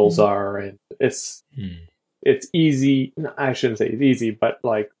what your goals are, and it's easy. I shouldn't say it's easy, but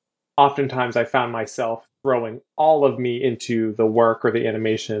like oftentimes I found myself throwing all of me into the work or the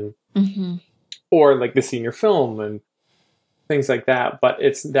animation, or like the senior film and things like that, but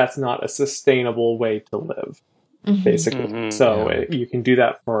that's not a sustainable way to live, basically. You can do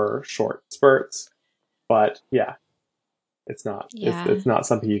that for short spurts, but it's not. It's not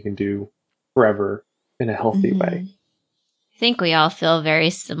something you can do forever in a healthy way. I think we all feel very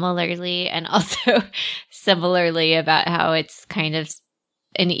similarly, and also similarly about how it's kind of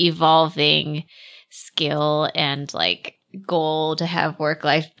an evolving skill and like goal to have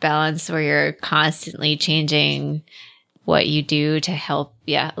work-life balance where you're constantly changing what you do to help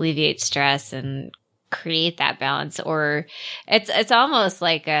alleviate stress and create that balance. Or it's almost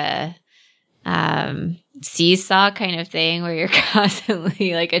like a seesaw kind of thing where you're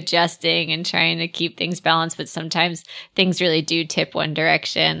constantly like adjusting and trying to keep things balanced, but sometimes things really do tip one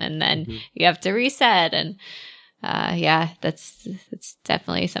direction and then you have to reset. And that's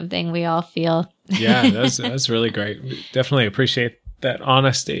definitely something we all feel. That's really great. We definitely appreciate that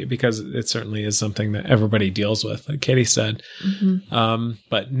honesty, because it certainly is something that everybody deals with, like Katie said.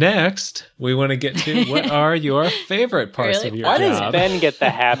 But next, we want to get to what are your favorite parts of your job? Why does Ben get the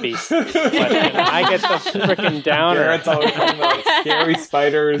happy question? I get the freaking downer. Garrett's always talking about scary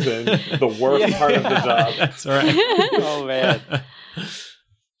spiders and the worst part of the job. That's right. Oh, man.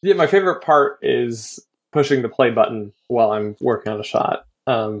 Yeah, my favorite part is pushing the play button while I'm working on a shot.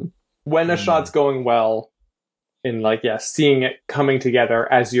 When a shot's going well, and like seeing it coming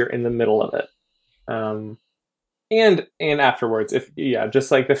together as you're in the middle of it, and afterwards,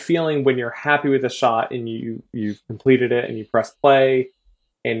 just like the feeling when you're happy with a shot and you've completed it and you press play,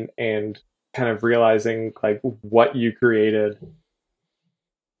 and kind of realizing like what you created.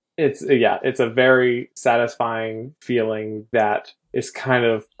 It's a very satisfying feeling that is kind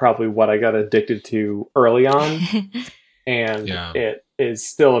of probably what I got addicted to early on, and it is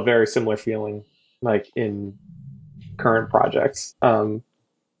still a very similar feeling like in current projects. Like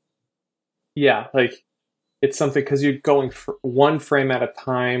it's something because you're going one frame at a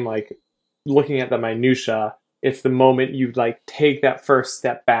time, like looking at the minutia. It's the moment you like take that first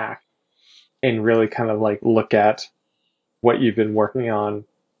step back and really kind of like look at what you've been working on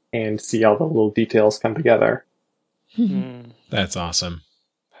and see all the little details come together. That's awesome.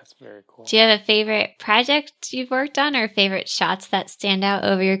 That's very cool. Do you have a favorite project you've worked on or favorite shots that stand out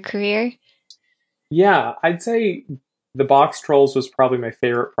over your career? Yeah, I'd say the Box Trolls was probably my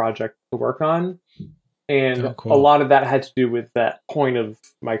favorite project to work on. And a lot of that had to do with that point of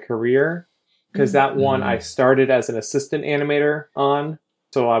my career. Because that one I started as an assistant animator on.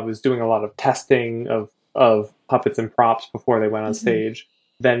 So I was doing a lot of testing of puppets and props before they went on stage.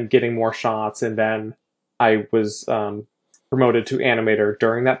 Then getting more shots. And then I was promoted to animator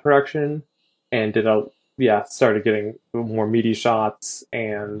during that production. And started getting more meaty shots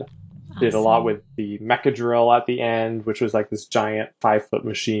and did a lot with the Mecha Drill at the end, which was like this giant 5-foot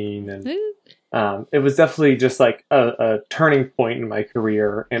machine. And it was definitely just like a turning point in my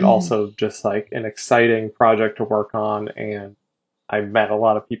career, and also just like an exciting project to work on. And I met a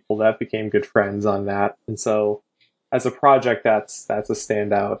lot of people that became good friends on that. And so as a project, that's a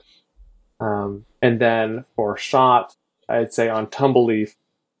standout. And then for shot, I'd say on Tumbleleaf,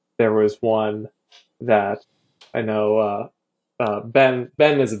 there was one that I know Ben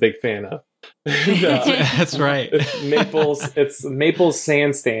is a big fan of. That's right. It's Maple's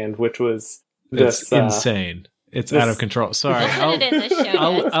Sandstand, which was it's insane. It's out of control. Sorry, We'll put it in the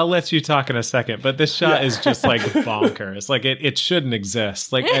show notes. I'll let you talk in a second, but this shot is just like bonkers. Like it shouldn't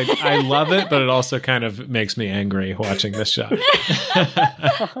exist. Like I love it, but it also kind of makes me angry watching this shot.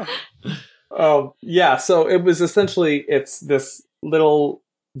 Yeah. So it was essentially, it's this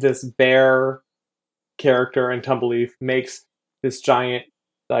bear character in Tumbleleaf makes this giant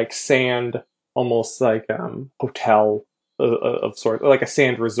like sand, almost like hotel of sort, like a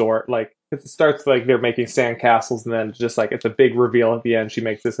sand resort. Like it starts like they're making sand castles, and then just like it's a big reveal at the end. She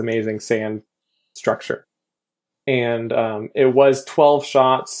makes this amazing sand structure, and it was 12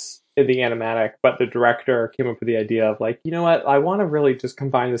 shots in the animatic, but the director came up with the idea of like, you know what, I want to really just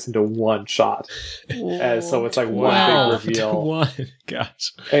combine this into one shot. So it's like one big reveal.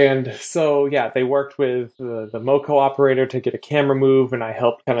 Gosh. And so, yeah, they worked with the Moco operator to get a camera move, and I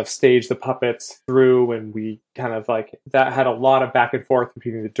helped kind of stage the puppets through, and we kind of like, that had a lot of back and forth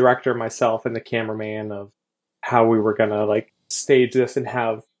between the director, myself, and the cameraman of how we were going to like stage this and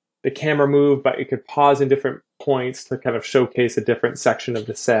have the camera move, but it could pause in different points to kind of showcase a different section of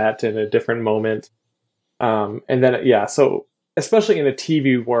the set in a different moment. And then, yeah, so especially in the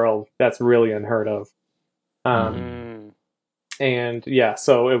TV world, that's really unheard of. And yeah,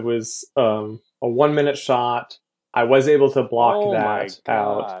 so it was a 1 minute shot. I was able to block that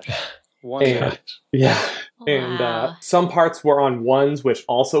out. 1 minute. Yeah. Wow. And some parts were on ones, which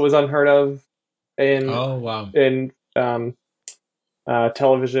also was unheard of in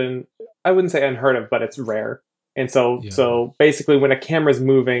television. I wouldn't say unheard of, but it's rare. And so basically when a camera's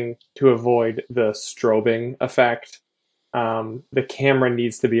moving to avoid the strobing effect, the camera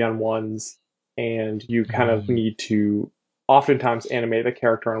needs to be on ones, and you kind of need to oftentimes animate the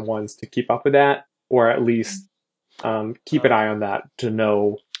character on ones to keep up with that, or at least keep an eye on that to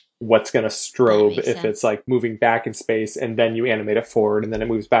know what's going to strobe if sense. it's like moving back in space, and then you animate it forward, and then it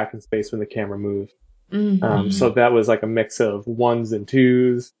moves back in space when the camera moves. So that was like a mix of ones and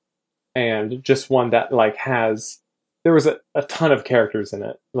twos, and just one that like there was a ton of characters in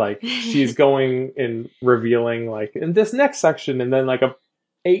it. Like she's going and revealing like in this next section, and then like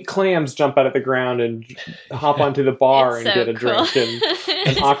 8 clams jump out of the ground and hop onto the bar and get a drink, and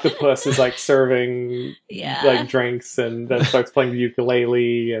an octopus is like serving like drinks, and then starts playing the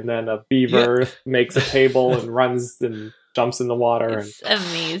ukulele, and then a beaver makes a table and runs and jumps in the water. It's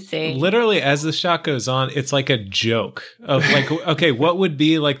amazing. Literally, as the shot goes on, it's like a joke of like, okay, what would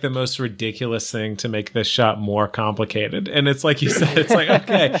be like the most ridiculous thing to make this shot more complicated? And it's like you said, it's like,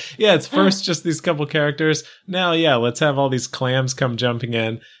 okay, yeah, it's first just these couple characters. Now, yeah, let's have all these clams come jumping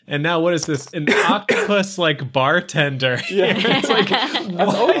in. And now what is this? An octopus like bartender. Yeah. It's like,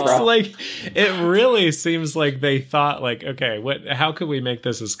 it's like, it really seems like they thought like, okay, how could we make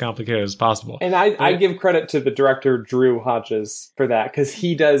this as complicated as possible? And I give credit to the director, Drew Hodges, for that, because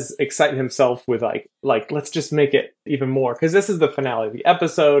he does excite himself with like let's just make it even more, because this is the finale of the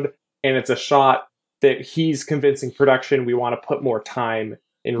episode, and it's a shot that he's convincing production we want to put more time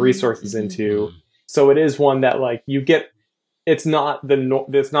and resources into. So it is one that like you get. It's not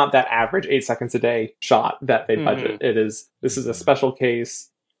that average 8 seconds a day shot that they budget. This is a special case,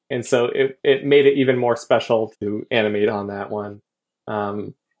 and so it made it even more special to animate on that one.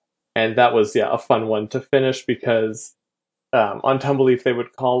 And that was a fun one to finish, because on Tumbleleaf they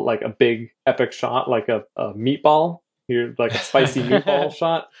would call like a big epic shot like a meatball. You're like a spicy meatball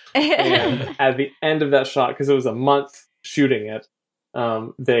shot. And at the end of that shot, because it was a month shooting it,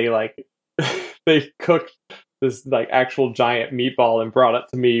 they cooked this like actual giant meatball and brought it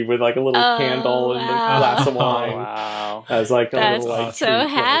to me with like a little candle and a glass of wine. Wow. As like a That's little like so treat when I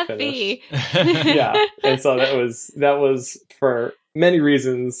happy. finished. Yeah. And so that was for many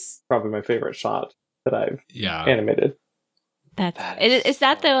reasons probably my favorite shot that I've animated. Is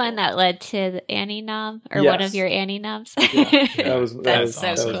that the one that led to the Annie nom, or one of your Annie noms? Yeah, That's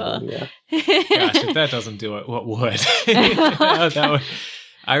so awesome. cool. Yeah. Gosh, if that doesn't do it, what would?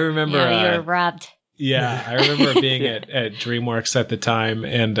 I remember. You were robbed. Yeah, I remember being at DreamWorks at the time,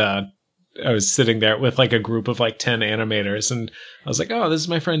 and I was sitting there with like a group of like 10 animators, and I was like, oh, this is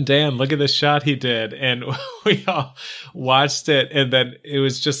my friend Dan. Look at this shot he did. And we all watched it, and then it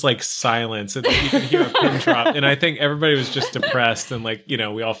was just like silence, and then you could hear a pin drop. And I think everybody was just depressed, and like,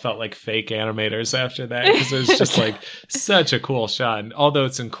 we all felt like fake animators after that, because it was just like such a cool shot. And although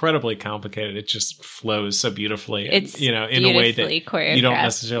it's incredibly complicated, it just flows so beautifully. It's in a way that you don't choreographed,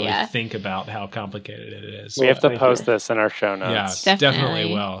 necessarily think about how complicated it is. We have to post this in our show notes. Yeah,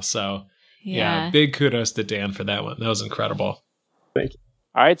 definitely will. So yeah, big kudos to Dan for that one. That was incredible. Thank you.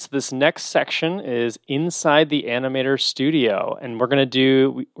 All right, so this next section is inside the animator studio, and we're gonna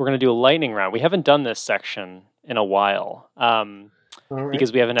do a lightning round. We haven't done this section in a while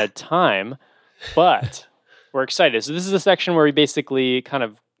because we haven't had time, but we're excited. So this is a section where we basically kind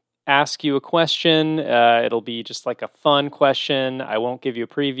of ask you a question. It'll be just like a fun question. I won't give you a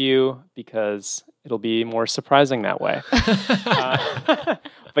preview because it'll be more surprising that way.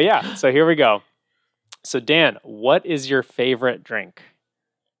 But yeah, so here we go. So Dan, what is your favorite drink?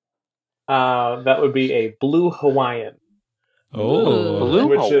 That would be a Blue Hawaiian. Oh, Blue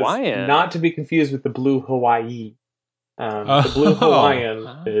which Hawaiian. is not to be confused with the Blue Hawaii. The Blue Hawaiian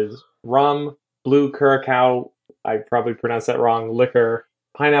is rum, blue curacao, I probably pronounced that wrong, liquor,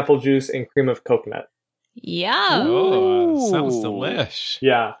 pineapple juice, and cream of coconut. Yum. Oh, sounds delish.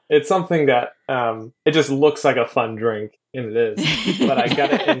 Yeah, it's something that it just looks like a fun drink, and it is. But I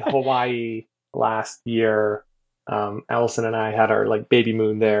got it in Hawaii last year. Allison and I had our like baby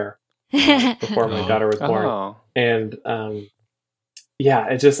moon there before my daughter was born, and yeah,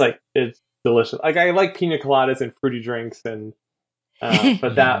 it's just like it's delicious. Like I like pina coladas and fruity drinks, and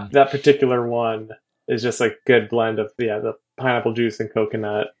but that particular one is just like good blend of the pineapple juice and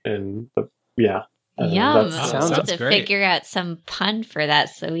coconut, and Yum. Sounds We'll have to great. figure out some pun for that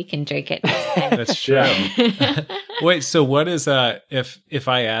so we can drink it. That's true. Wait, so what is if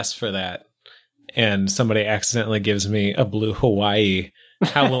I ask for that and somebody accidentally gives me a Blue Hawaii,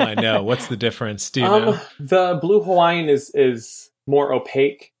 how will I know? What's the difference? Do you know? The Blue Hawaiian is more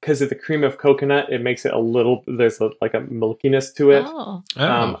opaque because of the cream of coconut. It makes it there's like a milkiness to it. Oh.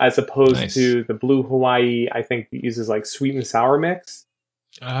 As opposed nice. to the Blue Hawaii, I think it uses like sweet and sour mix.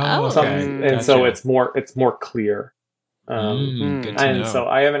 Okay. And so it's more clear. Good to And know. so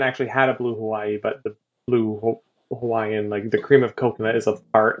I haven't actually had a Blue Hawaii, but the Blue Hawaiian, like the cream of coconut, is a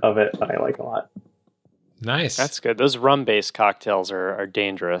part of it that I like a lot. Nice. That's good. Those rum-based cocktails are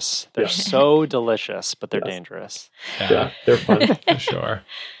dangerous. They're so delicious, but they're dangerous. Yeah, they're fun. for sure.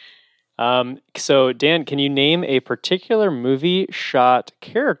 So, Dan, can you name a particular movie, shot,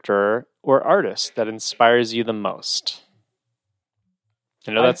 character, or artist that inspires you the most?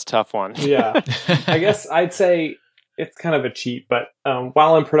 I know that's a tough one. Yeah, I guess I'd say it's kind of a cheat, but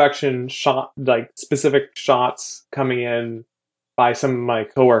while in production, specific shots coming in by some of my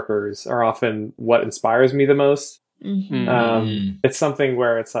coworkers are often what inspires me the most. Mm-hmm. It's something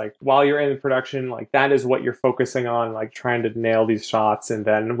where it's like while you're in production, like that is what you're focusing on, like trying to nail these shots, and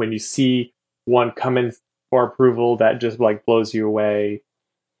then when you see one come in for approval, that just like blows you away.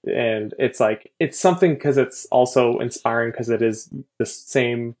 And it's like it's something because it's also inspiring because it is the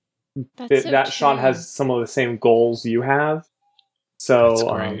same. That shot has some of the same goals you have. So That's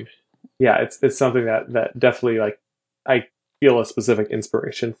great. Yeah, it's something that definitely like I feel a specific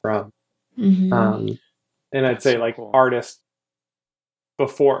inspiration from. Mm-hmm. And I'd say so like cool. artists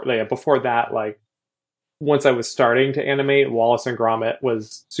before that, like once I was starting to animate, Wallace and Gromit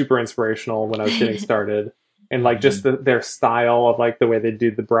was super inspirational when I was getting started. And like just their style of like the way they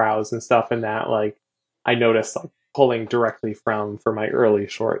do the brows and stuff, and that like I noticed like pulling directly from for my early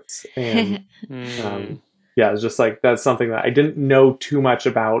shorts. And yeah, it's just like that's something that I didn't know too much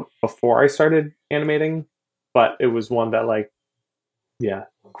about before I started animating, but it was one that like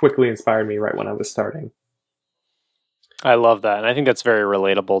quickly inspired me right when I was starting. I love that. And I think that's very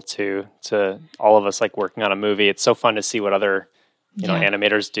relatable to all of us like working on a movie. It's so fun to see what other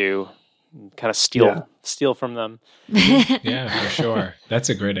animators do. Kind of steal from them. Yeah, for sure. That's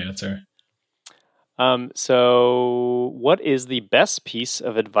a great answer. So what is the best piece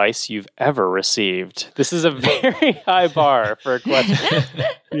of advice you've ever received? This is a very high bar for a question.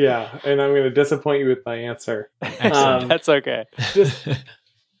 Yeah, and I'm going to disappoint you with my answer. That's okay. Just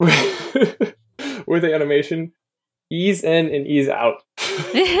with the animation, ease in and ease out.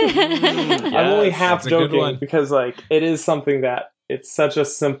 I'm only half that's a good joking one. because like it is something that it's such a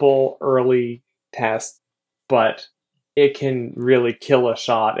simple early test, but it can really kill a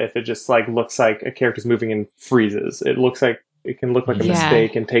shot if it just like looks like a character's moving and freezes. It can look like a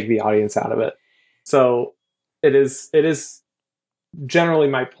mistake and take the audience out of it. So it is generally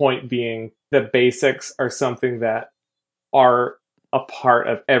my point being the basics are something that are a part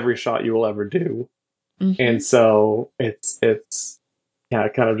of every shot you will ever do. Mm-hmm. And so it's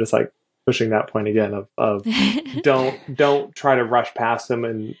kind of just like pushing that point again of don't try to rush past them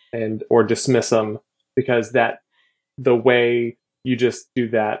and or dismiss them, because that the way you just do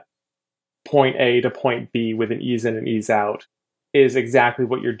that point A to point B with an ease in and ease out is exactly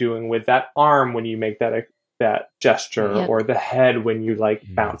what you're doing with that arm when you make that gesture, or the head when you like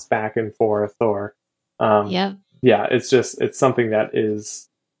bounce back and forth, or it's something that is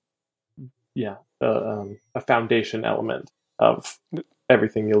a foundation element of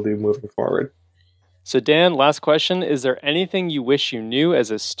everything you'll do moving forward. So Dan, last question. Is there anything you wish you knew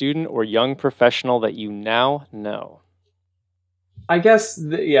as a student or young professional that you now know? I guess,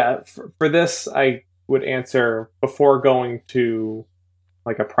 for this, I would answer before going to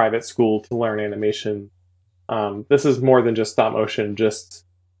like a private school to learn animation. This is more than just stop motion, just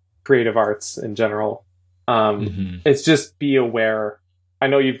creative arts in general. It's just be aware. I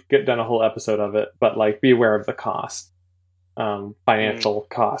know you've done a whole episode of it, but like be aware of the cost. Financial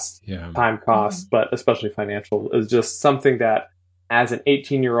cost, time cost, but especially financial is just something that as an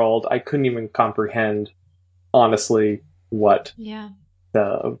 18-year-old, I couldn't even comprehend, honestly, what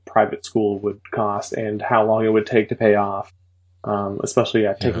the private school would cost and how long it would take to pay off, especially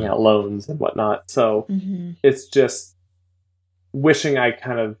taking out loans and whatnot. So it's just wishing I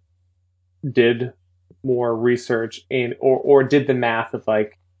kind of did more research or did the math of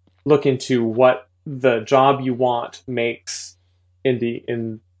like look into what the job you want makes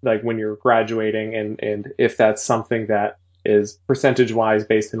in like when you're graduating and if that's something that is percentage wise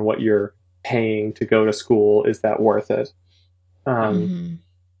based on what you're paying to go to school, is that worth it?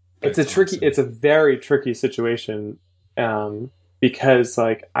 It's a very tricky situation because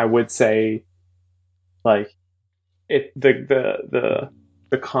like I would say like the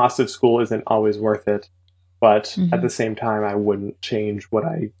cost of school isn't always worth it, but at the same time I wouldn't change what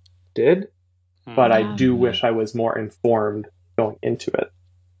I did. But I do wish I was more informed going into it.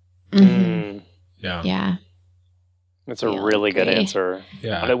 Yeah. That's a really good answer.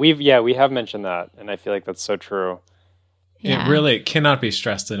 Yeah. We have mentioned that, and I feel like that's so true. It really cannot be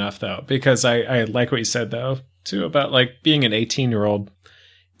stressed enough, though, because I like what you said, though, too, about like being an 18-year-old.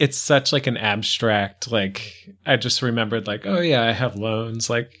 It's such like an abstract, like I just remembered like, oh yeah, I have loans,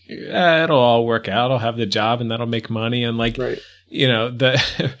 like it'll all work out. I'll have the job and that'll make money. And like, you know,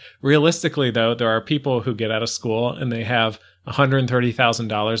 realistically though, there are people who get out of school and they have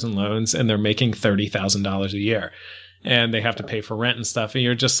 $130,000 in loans and they're making $30,000 a year and they have to pay for rent and stuff. And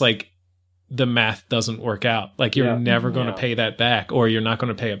you're just like, the math doesn't work out. Like you're never going to pay that back, or you're not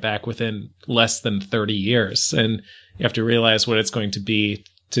going to pay it back within less than 30 years. And you have to realize what it's going to be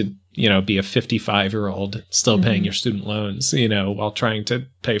to, you know, be a 55-year-old still paying your student loans, you know, while trying to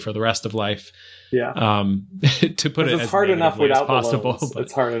pay for the rest of life. Yeah. To put it it's as hard enough without possible. The loans.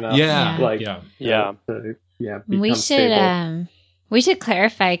 It's hard enough. We should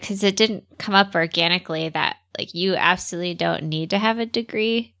clarify, because it didn't come up organically, that like you absolutely don't need to have a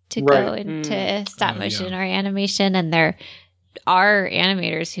degree to go into stop motion or animation, and there are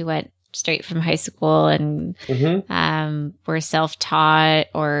animators who went straight from high school and were self-taught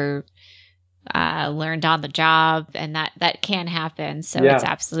or learned on the job, and that can happen. So it's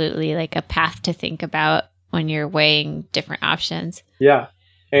absolutely like a path to think about when you're weighing different options. Yeah.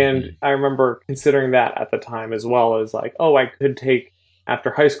 And I remember considering that at the time, as well as like, oh, I could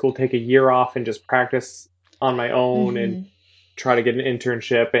after high school, take a year off and just practice on my own and try to get an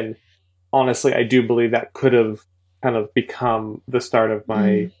internship. And honestly, I do believe that could have kind of become the start of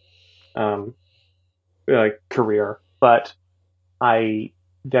my career. But I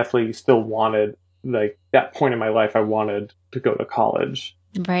definitely still wanted, like, that point in my life, I wanted to go to college.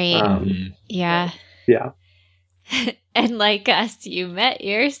 Right. Yeah. And like us, you met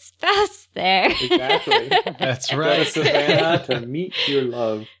your spouse there. Exactly. That's right. Go to Savannah to meet your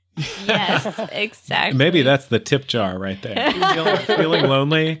love. Yes, exactly. Maybe that's the tip jar right there. Feeling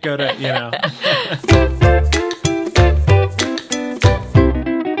lonely? Go to, you know.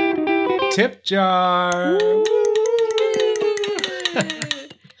 Tip jar.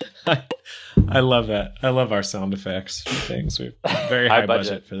 I love that. I love our sound effects for things. We're very high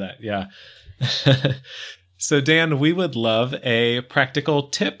budget for that. Yeah. So, Dan, we would love a practical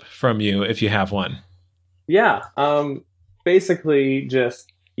tip from you if you have one. Yeah. Basically,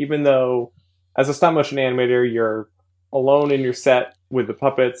 just even though as a stop motion animator, you're alone in your set with the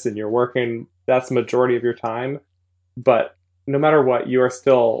puppets and you're working, that's the majority of your time. But no matter what, you are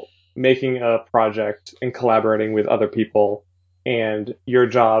still making a project and collaborating with other people. And your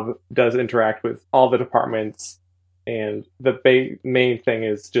job does interact with all the departments. And the main thing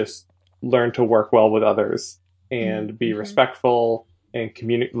is just learn to work well with others and be respectful and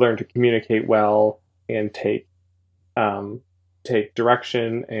learn to communicate well and take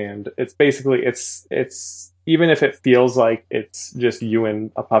direction. And it's basically, it's even if it feels like it's just you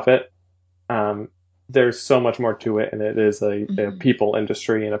and a puppet, there's so much more to it. And it is a people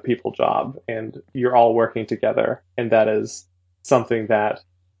industry and a people job, and you're all working together. And that is something that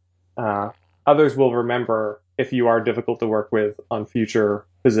others will remember if you are difficult to work with on future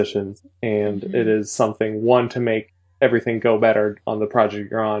positions. And it is something, one, to make everything go better on the project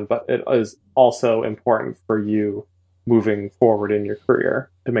you're on, but it is also important for you moving forward in your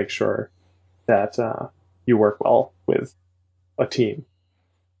career to make sure that you work well with a team.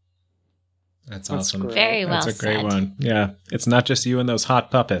 That's awesome. great. Very well That's a great said. one. Yeah. It's not just you and those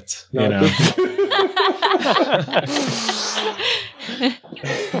hot puppets, you No, know.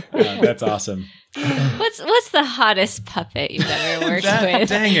 That's awesome. What's the hottest puppet you've ever worked with?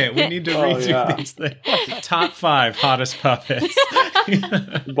 Dang it. We need to redo these things. Top 5 hottest puppets.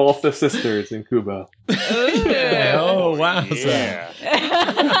 Both the sisters in Kubo. Yeah. Oh, wow. Yeah.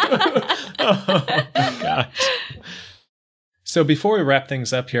 Oh, my gosh. So before we wrap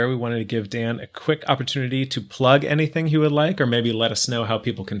things up here, we wanted to give Dan a quick opportunity to plug anything he would like, or maybe let us know how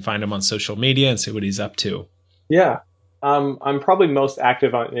people can find him on social media and see what he's up to. Yeah. I'm probably most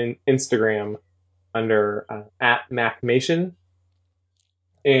active on Instagram under @MacMation.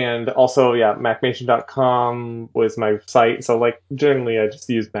 And also, MacMation.com was my site. So, like, generally, I just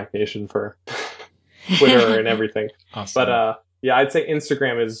use MacNation for Twitter and everything. Awesome. But, I'd say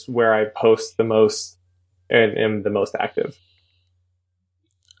Instagram is where I post the most and am the most active.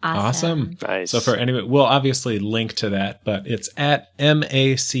 Awesome. Nice. So for anyone, we'll obviously link to that, but it's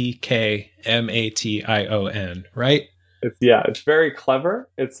 @MACKMATION, right? It's very clever.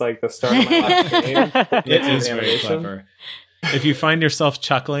 It's like the start of my last name. It is very animation. clever. If you find yourself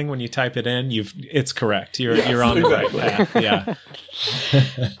chuckling when you type it in, it's correct. You're on the right path. Yeah.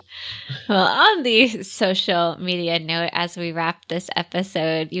 Well, on the social media note, as we wrap this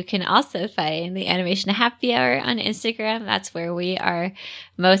episode, you can also find the Animation Happy Hour on Instagram. That's where we are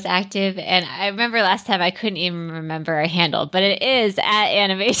most active. And I remember last time I couldn't even remember our handle, but it is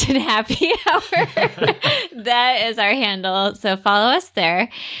 @Animation Happy Hour. That is our handle. So follow us there.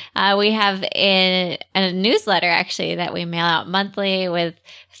 We have a newsletter actually that we mail out monthly with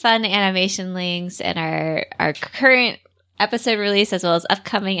fun animation links and our current episode release as well as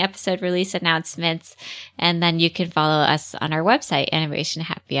upcoming episode release announcements. And then you can follow us on our website,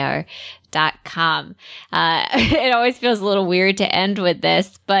 animationhappyhour.com. It always feels a little weird to end with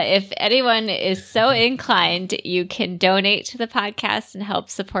this, but if anyone is so inclined, you can donate to the podcast and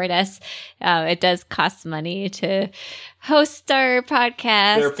help support us. It does cost money to host our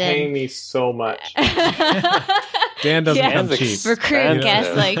podcast. They're paying me so much. Dan doesn't Yes. come cheap. Recruit Yeah.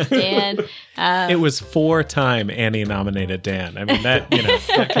 guests like Dan. It was 4-time Annie nominated Dan. I mean, that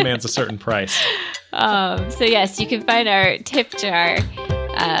commands a certain price. So yes, you can find our tip jar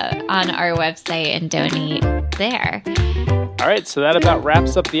on our website and donate there. All right, so that about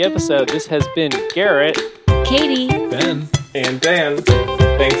wraps up the episode. This has been Garrett. Katie. Ben. And Dan,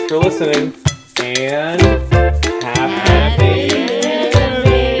 thanks for listening. And